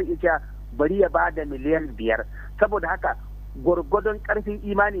imaninsa zai iya cewa bari ya bada miliyan 5. Saboda haka gwargwadon ƙarfin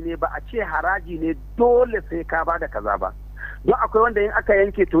imani ne, ba a ce haraji ne dole sai ka bada kaza ba. Don akwai wanda in aka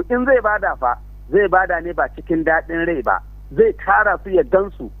yanke to in zai bada fa zai bada ne ba cikin daɗin rai ba, zai tara su ya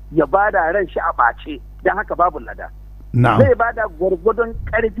gansu ya bada ran shi a ɓace, don haka babu lada. Zai bada gwargwadon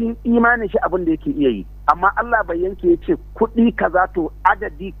ƙarfin imanin shi abin da yake iya yi, amma Allah bai yanke ya ce kuɗi kaza to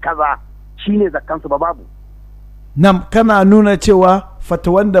adadi kaza shine zakkansu ba, babu. Nam, kana nuna cewa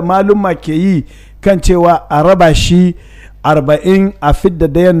fatawan da maluma ke yi kan cewa a raba shi 40 a fidda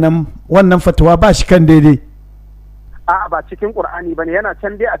dayan nan, wannan fatawa ba shi kan daidai. A'a ba cikin Qur'ani bane, yana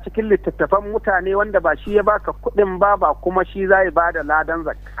can dai a cikin littattafan mutane wanda ba shi ya baka kuɗin ba kuma shi zai ba da ladan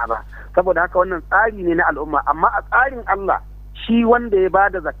zakka ba. Saboda haka wannan tsari ne na al'umma, amma a tsarin Allah shi wanda ya ba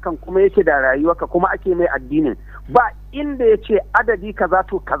da zakkan kuma yake da rayuwarka kuma ake mai addinin, ba inda ya ce adadi kaza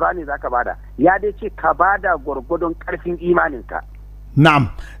to kaza ne zaka bada, ya dai ce ka bada gwargwadon karfin imaninka. Na'am.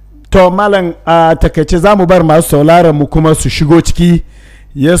 To malam a takaice za mu bar masu sauraron mu kuma su shigo ciki,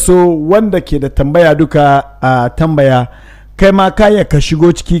 yaso wanda ke da tambaya duka a tambaya, kai ma kaya ka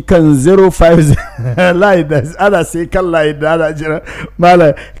shigo ciki kan 050 layi da ana sai kan layi da ana jira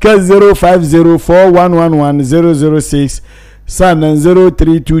malam kan 05041111006 sannan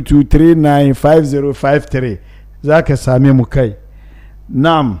 0322395053 za ka same mu kai.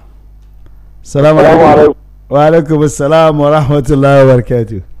 Na'am. Salamu alaikum. Wa alaikum assalam wa rahmatullahi wa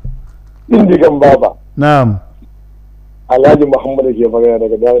barakatuh. Indigan baba. Na'am. Alhaji Muhammad ke magana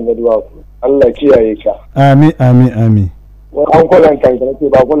daga Darin Gaduwa. Allah kiyaye ka. Amin amin amin. An kwalan tanka nake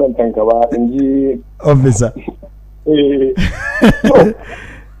ba kwalan tanka ba in ji officer.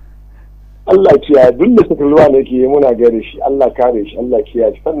 Allah kiyaye duk da suka ruwa ne ke muna gare shi, Allah kare shi, Allah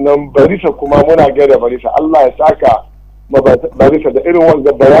kiyaye. Sannan barisa kuma muna gare barisa, Allah ya saka barisa da irin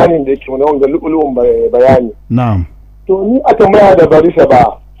wanda bayanin da yake mana wanda lu'ulu'un bayani. Na'am. To ni aka maya da barisa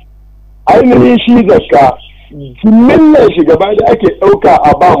ba. Ainihin shi zakka jimillar shi gaba da ake ɗauka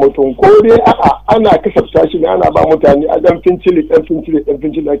a ba mutum ko dai a'a ana kasafta shi ne ana ba mutane a ɗan fincili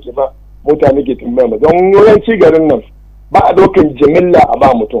ake ba mutane ke tambaya don yawanci garin nan ba a ɗaukan jimilla a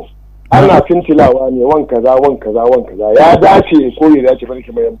ba mutum ana fintilawa ne wan kaza ya dace ko ya dace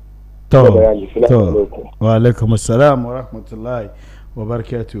farki mai bayani. Wa alaikum assalam wa rahmatullahi wa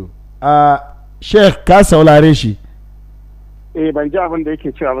barakatuh. Sheikh ka saurare shi? Ban ji abin da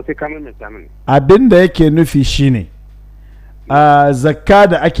yake cewa ba sai ka maimaita mini. Abin da yake nufi shine zakka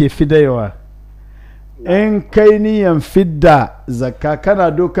da ake fidayewa, in kai niyan fidda zakka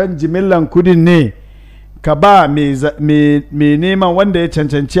kana dokan jimillan kudin ne ka ba mai neman wanda ya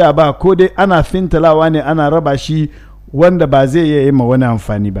cancanci a ba, ko dai ana fintalawa ne ana raba shi wanda ba zai iya yi ma wani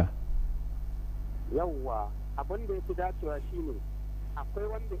amfani ba. Yawwa abin da ya fi dacewa shine akwai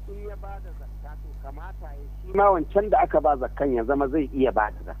wanda in ya ba da zakka to kamata ya shi ma wancan da aka ba zakkan ya zama zai iya ba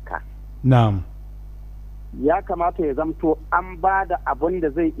da zakka. Na'am. Ya kamata ya zamto an ba da abin da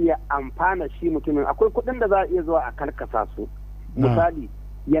zai iya amfana shi mutumin. Akwai kuɗin da za a iya zuwa a karkasa su. Misali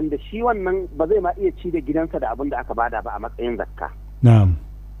yanda shi wannan ba zai ma iya ci da gidansa da abin da aka bada ba a matsayin zakka. Na'am.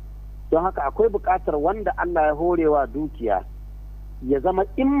 Don haka akwai buƙatar wanda Allah ya horewa dukiya ya zama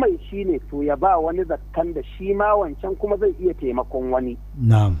in mai shi ne to ya ba wani zakkan da shi ma wancan kuma zai iya taimakon wani.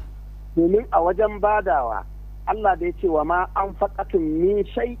 Na'am. Domin a wajen badawa Allah da ya ce wa ma an faƙatun min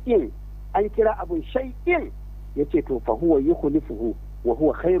shay'in, an kira abin shay'in ya ce to fa huwa yukhlifuhu wa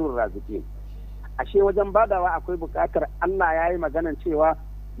huwa khairur raziqin. Ashe wajen badawa akwai buƙatar Allah ya yi maganan cewa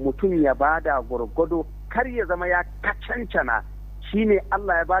mutum ya bada gwargwado, kar ya zama ya kacancana. Shine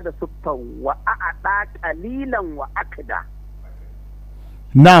Allah ya bada siffar wa a'ada qalilan wa akda.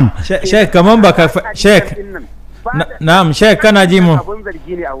 Na'am. Sheikh kaman baka Sheikh na'am Sheikh kana ji mu? Abun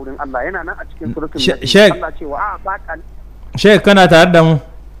zargi ne a wurin Allah, yana nan a cikin suratul Sheikh Allah ce wa a'ada. Sheikh kana tare da mu?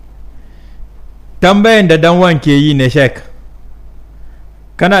 Tambayan da dan wan ke yi ne Sheikh.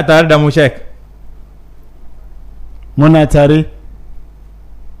 Kana tare da mu Sheikh? Muna tare?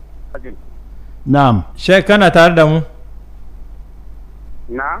 Na'am. Sheikh kana tare da mu?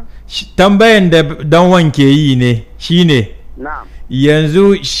 Na? Tambayan da dan wan ke yi ne shine. Na'am.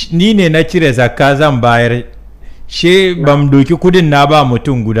 Yanzu ni ne na cire zakka zan bayar. She bam doki kudin na ba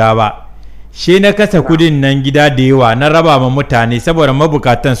mutum guda ba. She na kasa kudin nan gida da yawa na raba ma mutane saboda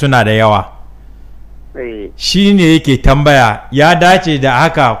mabukatan suna da yawa. Shi ne yake tambaya ya dace da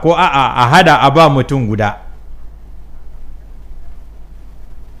haka ko a'a a hada a ba mutum guda.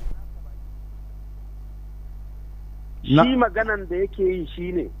 Shi maganan da yake yi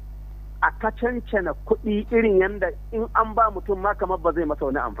shi ne a kacancana kuɗi irin yadda in an ba mutum ma kamar ba zai masa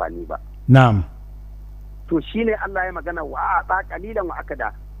wani amfani ba. Na'am. To shi ne Allah ya magana wa a ɗa ƙalilan wa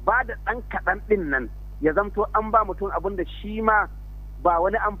akada, ba da ɗan kaɗan ɗin nan ya zamto an ba mutum abin da shi ma ba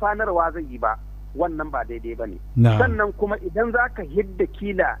wani amfanarwa zai yi ba, wannan ba daidai ba ne. Sannan kuma idan za ka hidda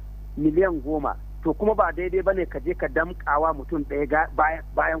kila miliyan 10 to kuma ba daidai ba ne ka je ka damƙawa mutum ɗaya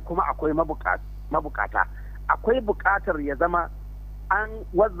bayan kuma akwai mabukata. Akwai buƙatar ya zama an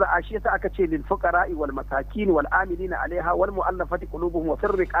wazza a shi yasa aka ce lil fuqara'i wal masakin wal amilina alaiha wal mu'allafati qulubuhum wa fir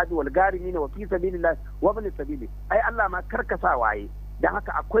riqabi wal garimin wa fi sabilillah wa ibn sabili. Ai Allah ma karkasa waye, dan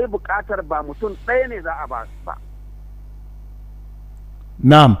haka akwai buƙatar ba mutum ɗaya ne za a ba.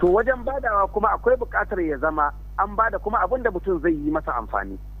 Na'am. To wajen badawa kuma akwai buƙatar ya zama an bada kuma abin da mutum zai yi masa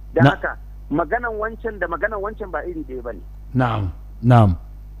amfani. Dan haka maganan wancan da maganan wancan ba iri ɗaya ba ne. Na'am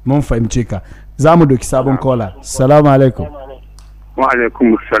mun fahimce ka. Za mu doki sabon kola. Salamu alaikum. Wa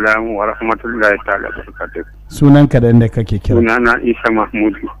alaikum salam wa rahmatullahi ta'ala barakatuh. Sunan ka da inda kake kira? Sunana Isa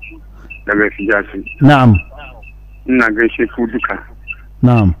Mahmudu daga Fijasi. Na'am. Ina gaishe ku duka.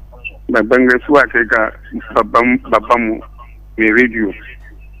 Na'am. Babban gaisuwa kai ga babban mu mai rediyo.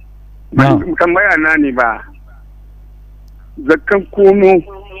 Tambaya na ne ba. Zakkan kono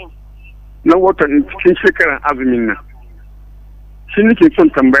na watan cikin shekarar azumin nan. Shi nake son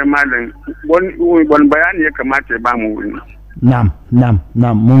tambayar malam wani bayani ya kamata ya ba mu wurin. Na'am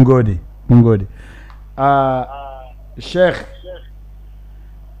mun gode.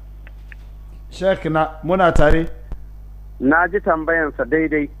 Sheikh na muna tare. Na ji tambayansa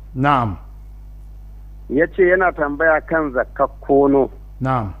daidai. Na'am. Ya ce yana tambaya kan zakkar kono.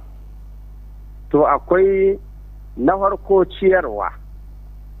 Na'am. To akwai na farko ciyarwa.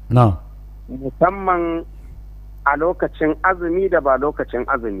 Na'am. Musamman a lokacin azumi da ba lokacin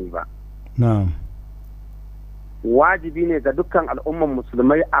azumi ba. Na'am. Wajibi ne ga dukkan al'umman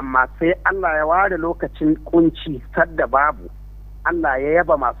musulmai, amma sai Allah ya ware lokacin kunci sadda babu, Allah ya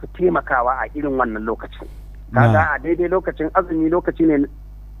yaba masu taimakawa a irin wannan lokacin. Kaga a daidai lokacin azumi lokaci ne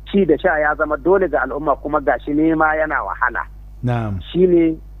ci da sha ya zama dole ga al'umma, kuma gashi nema yana wahala. Na'am.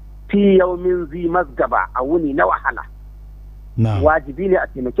 Shine fi yaumin zi masgaba, a wuni na wahala. Na'am. Wajibi ne a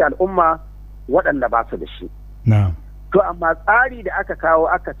taimaki al'umma waɗanda ba su da shi. Na'am. To amma tsari da aka kawo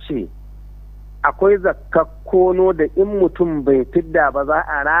aka ce akwai zakakkono da in mutum bai fidda ba za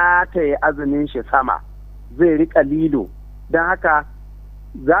a rataye azumin shi sama, zai rika lilo. Don haka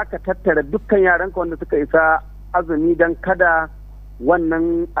za ka tattara dukkan yaranka wanda suka isa azumi don kada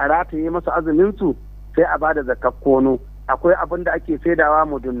wannan a rataye masu azuminsu, sai a bada zakakkono. Akwai abin da ake saidawa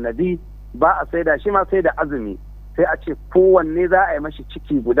mudunnabi, ba a saida shi ma sai da azumi, sai a ce kowanne za a yi mashi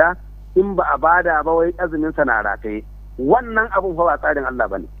ciki guda, in ba a bada ba wai azuminsa na rataye. Wannan abin fa ba tsarin Allah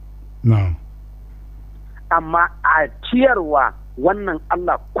ba ne. Na'am. Amma a ciyarwa wannan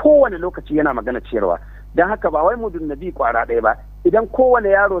Allah kowane lokaci yana magana ciyarwa. Don haka ba wai mudun nabi kwara ɗaya ba, idan kowane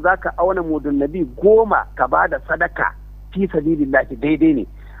yaro za ka auna mudun nabi 10 ka ba da sadaka fi sabilillahi daidai ne.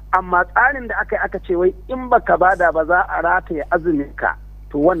 Amma tsarin da aka yi aka ce wai in baka bada ba za a rataye azumin ka,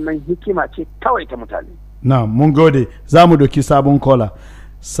 to wannan hikima ce kawai ta mutane. Na mun gode, za mu doki sabon kola.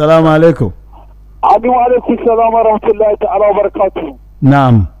 Salamu alaikum. Amin wa alaikum salam wa rahmatullahi ta'ala wa barakatuh.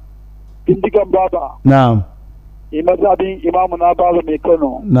 Na'am. Bindigan baba. Na'am. Mazhabin imamu na baba mai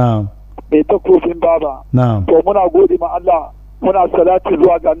Kano. Na'am. Mai takofin baba. Na'am. To muna gode ma Allah, muna salati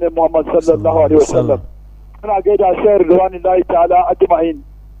zuwa ga Annabi Muhammad sallallahu alaihi wasallam. Muna gaida shayar da wani lahi ta'ala ajma'in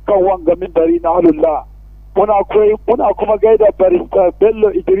kan wanga minbari na halullah. Muna kuma gaida barista Bello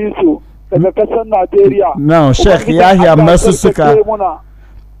Idrisu daga kasar Najeriya. Na'am, Sheikh Yahya Masussuka.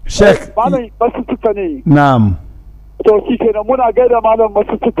 Sheikh Malam Masussuka ne. Na'am. To shi kenan muna gaida Malam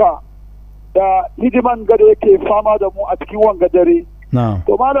Masussuka da hidiman gada yake fama da mu a cikin wanga dare. Na'am.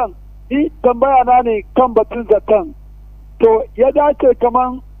 To malam, ni tambaya na ne kan batun zakan. To ya dace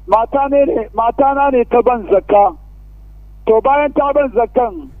kaman mata na ne ta ban zakka. To bayan ta ban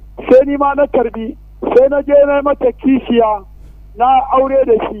zakkan sai ni ma na karbi, sai na je na mata kishiya na aure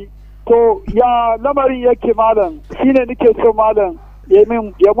da shi. To ya lamarin yake malam, shine nake so malam ya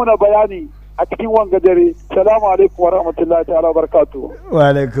muna bayani a cikin wanga dare. Salamu alaikum wa rahmatullahi ta'ala wa barakatuh. Wa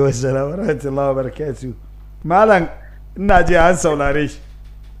alaikum assalam wa rahmatullahi wa barakatuh. Malam ina je an saurare shi.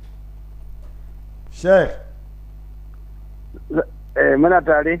 Sheikh.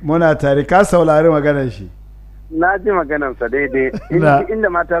 Muna tare ka saurari maganar shi. Na ji maganarsa daidai. Inda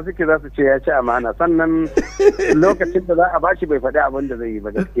mata suke za su ce ya ci amana, sannan lokacin da za a bashi bai faɗi abin da zai yi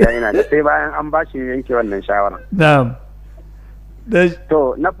ba, gaskiya ina da sai bayan an bashi yanke wannan shawara. Na'am.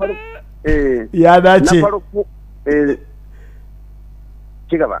 To na farko ya dace. Na farko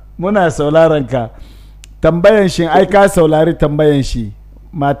ci gaba. Muna sauraron ka. Tambayan shi ai ka saurari tambayan shi.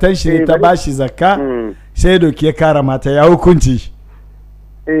 Matan shi ne ta bashi zakka sai doki ya kara mata, ya hukunci shi.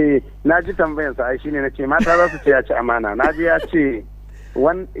 Na ji tambayansa ai shine nace mata za su ce ya ci amana. Na ji ya ce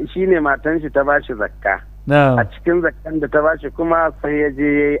shine matan shi ta bashi zakka. A cikin zakkan da ta bashi kuma sai ya je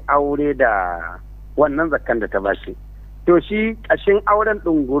yayi aure da wannan zakkan da ta bashi. To shi ƙashin auren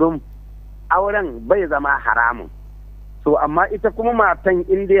ɗungurum, auren bai zama haramun. So amma ita kuma matan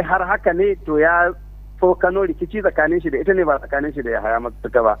in dai har haka ne, to ya so kano rikici tsakanin shi da ita ne, ba tsakanin shi da Yahya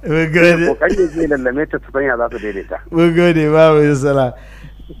Masussuka ba. Kokarin zai lallame ta su sanya za su daidaita. Mun gode babu sala.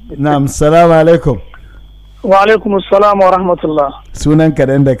 Na'am, salamu alaikum. Wa alaikum assalam wa rahmatullah. Sunan ka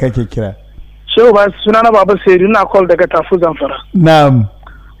da kake kira? Shehu ba sunana Baba Saidu, ina call daga Tafu Zamfara. Na'am.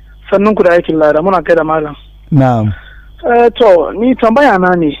 Sannun ku da aikin lada, muna kai da malam. Na'am. To ni tambaya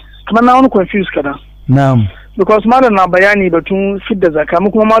na ne kamar na wani confuse kadan. Na'am. Because malam na bayani batun fidda zakka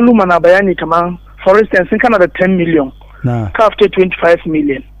mu kuma maluma na bayani kamar for instance in kana da 10 million ka fita 25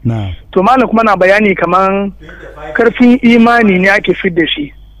 million. To malam kuma na bayani kamar karfin imani ne ake fidda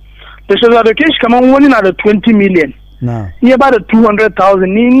shi. Da shi za shi kamar wani na da 20 million. Ya ba da 200,000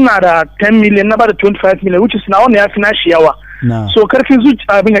 ni na da 10 million na ba da 25 million which is na wani ya fi nashi yawa. So karfin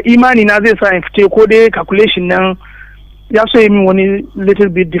abin imani na zai sa in fite ko dai calculation nan ya so yi min wani little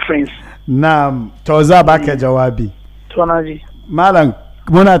bit difference. Na'am, to za baka jawabi. To na ji. Malam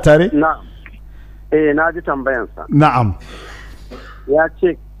muna tare? Na'am. Na ji tambayansa. Na'am. Ya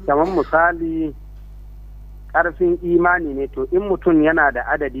ce kamar misali karfin imani ne to in mutum yana da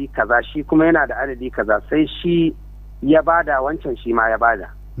adadi kaza shi kuma yana da adadi kaza sai shi ya bada wancan shi ma ya bada.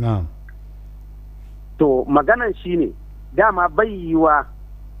 Na'am. To maganan shi ne dama bai yiwa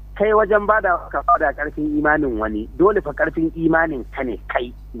kai wajen bada ka bada karfin imanin wani dole fa karfin imanin ka ne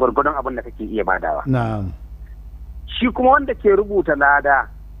kai gurgurdon abin da kake iya badawa. Na'am. Shi kuma wanda ke rubuta lada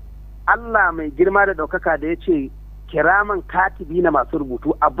Allah mai girma da ɗaukaka da ya ce kiraman katibi na masu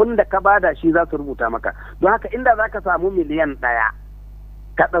rubutu abinda ka bada shi za su rubuta maka don haka inda za ka samu miliyan 1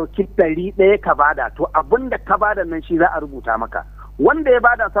 ka ɗauki 100 ka bada to abinda ka bada nan shi za a rubuta maka wanda ya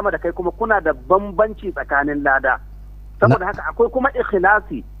bada sama da kai kuma kuna da bambanci tsakanin lada saboda haka akwai kuma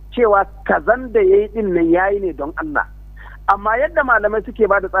ikhlasi cewa kazan da yayi din nan yayi ne don Allah amma yadda malamai suke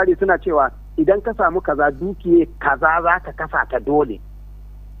bada tsari suna cewa idan ka samu kaza dukiye kaza za ka kasa ta dole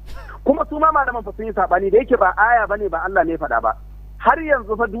kuma su ma malaman fa sun yi sabani da yake ba aya bane ba Allah ne faɗa ba har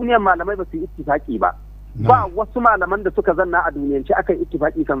yanzu fa duniyar malamai ba su yi ittifaki ba ba wasu malaman da suka zanna a duniyance akan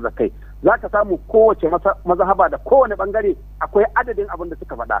ittifaki kan zakai zaka samu kowace mazhaba da kowane bangare akwai adadin abin da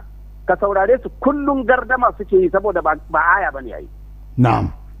suka faɗa ka saurare su kullun gardama suke yi saboda ba aya bane yayi.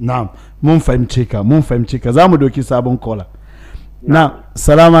 Na'am mun fahimce ka zamu doki sabon kola. Na'am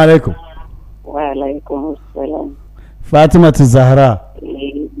assalamu alaikum. Wa alaikum assalam. Fatima Zahra.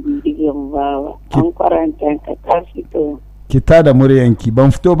 Bawa an kwaranta ka fito kita da muryanki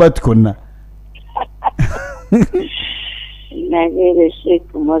ban fito ba tukunna. Na gaida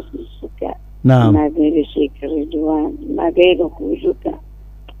Sheikh Masussuka, na gaida Sheikh Ridwan, na gaida ku duka.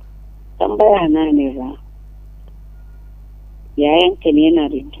 Tambaya na ne ba yayanka ne yana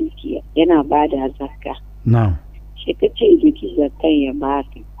da dukiya yana ba da zakka shi ka ce duki zakkan ya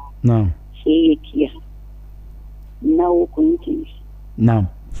baka sai ya kiya na hukunci.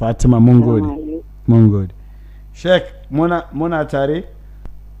 Fatima mun gode. Sheikh muna tare?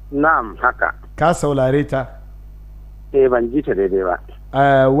 Na'am haka. Ka saurare ta? Ban ji ta daidai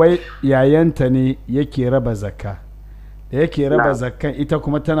ba. Wai yayanta ne yake raba zakka. Da yake raba zakkan ita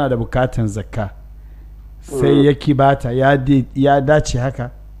kuma tana da bukatan zakka. Sai yake bata ya dace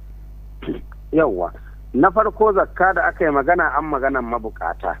haka? Yawwa. Na farko zakka da aka yi magana an maganan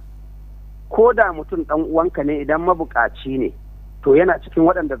mabukata. Ko da mutum dan uwanka ne idan mabukaci ne to yana cikin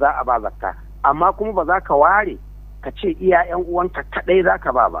waɗanda za a ba zakka amma kuma ba za ka ware ka ce iya yan uwanka kadai za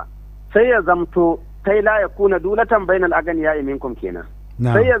ka ba sai ya zamto kai la yakuna dulatan bainal aganiya minkum kenan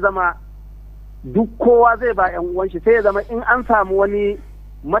sai ya zama duk kowa zai ba yan uwan shi sai ya zama in an samu wani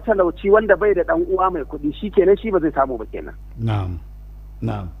matalauci wanda bai da dan uwa mai kuɗi shi kenan shi ba zai samu ba kenan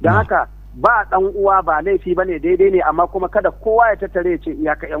don haka ba dan uwa ba laifi bane daidai ne amma kuma kada kowa ya tattare ya ce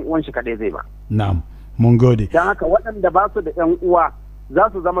iyaka yan uwan shi kadai zai ba mun gode. Don haka waɗanda ba su da 'yan uwa za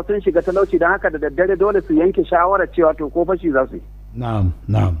su zama sun shiga talauci don haka da daddare dole su yanke shawarar cewa to ko fashi za su yi. Na'am.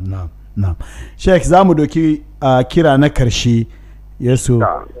 Sheikh za mu doki kira na karshe Yesu.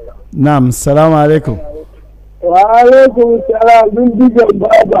 Na'am, salamu alaikum. Wa alaikum salam bin digan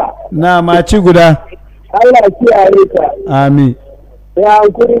baba. Na ma ci guda. Allah kiyaye ka. Amin. Ya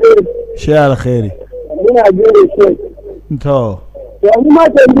hankuri ne. Shi alkhairi. Muna gode Sheikh. To. Yanzu ma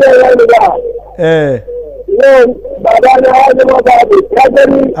tambayar wani ba. Yau baba na ya zama babu ya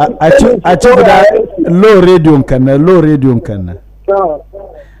gani a ci guda low radio kanna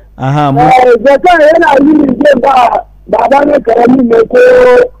aha mu zaka yana yi zai ba baba na karami ne ko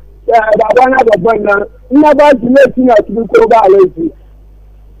baba na babban nan ina ba shi ne suna cikin ko ba laifi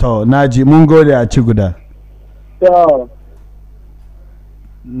to naji mun gode a ci guda to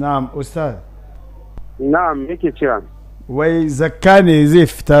na'am ustaz na'am yake cewa wai zakka ne zai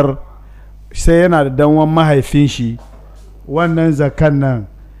fitar sai yana da danwan mahaifin shi wannan zakan nan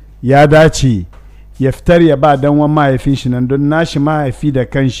ya dace ya fitar ya ba danwan mahaifin shi nan don nashi mahaifi da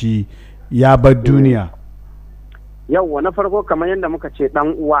kanshi ya bar duniya. Yawwa na farko kamar yadda muka ce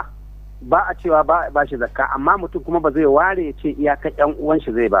dan uwa ba a cewa ba shi zakka, amma mutum kuma ba zai ware ya ce iyaka yan uwan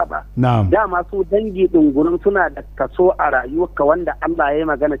shi zai ba. Dama su dangi dungurin suna da kaso a rayuwarka wanda Allah ya yi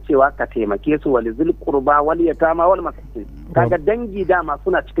magana cewa ka taimake su wali zil qurba wal yatama wal masakin. Kaga dangi dama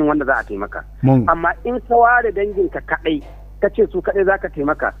suna cikin wanda za a taimaka. Amma in ka ware danginka kadai ka ce su kadai zaka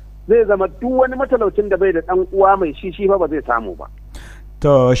taimaka, zai zama duk wani matalaucin da bai da dan uwa mai shi ba zai samu ba.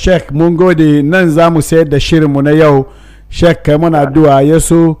 To Sheikh mun gode, nan za mu sayar da shirinmu na yau. Sheikh kai mana addu'a, ya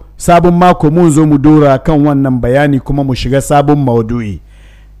so sabon mako mun zo mu dora kan wannan bayani kuma mu shiga sabon maudu'i.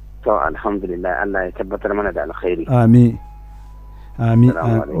 To alhamdulillah, Allah ya tabbatar mana da alkhairi. Amin. Amin.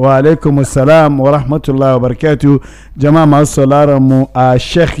 Wa alaikum assalam wa rahmatullahi wa barakatuh. Jama'a masu sauraron mu a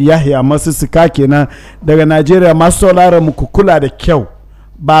Sheikh Yahya Masussuka kenan daga Najeriya. Masu sauraron mu ku kula da kyau,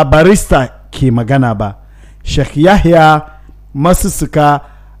 ba barista ke magana ba. Sheikh Yahya Masussuka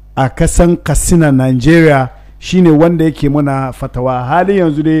a kasan Katsina, Najeriya shine wanda yake muna fatawa. Halin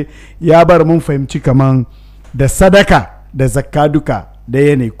yanzu dai ya bar mun fahimci kaman da sadaka da zakka duka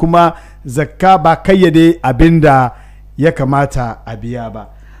da ne, kuma zakka ba kayyade abinda ya kamata a biya ba.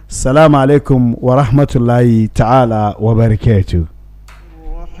 Salamu alaikum wa rahmatullahi ta'ala wa barakatuh.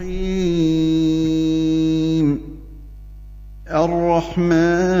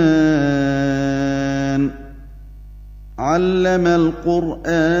 الرحمن علم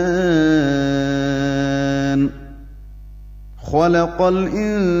القرآن خلق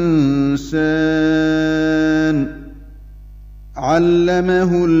الإنسان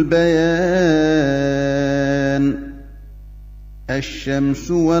علمه البيان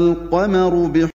الشمس والقمر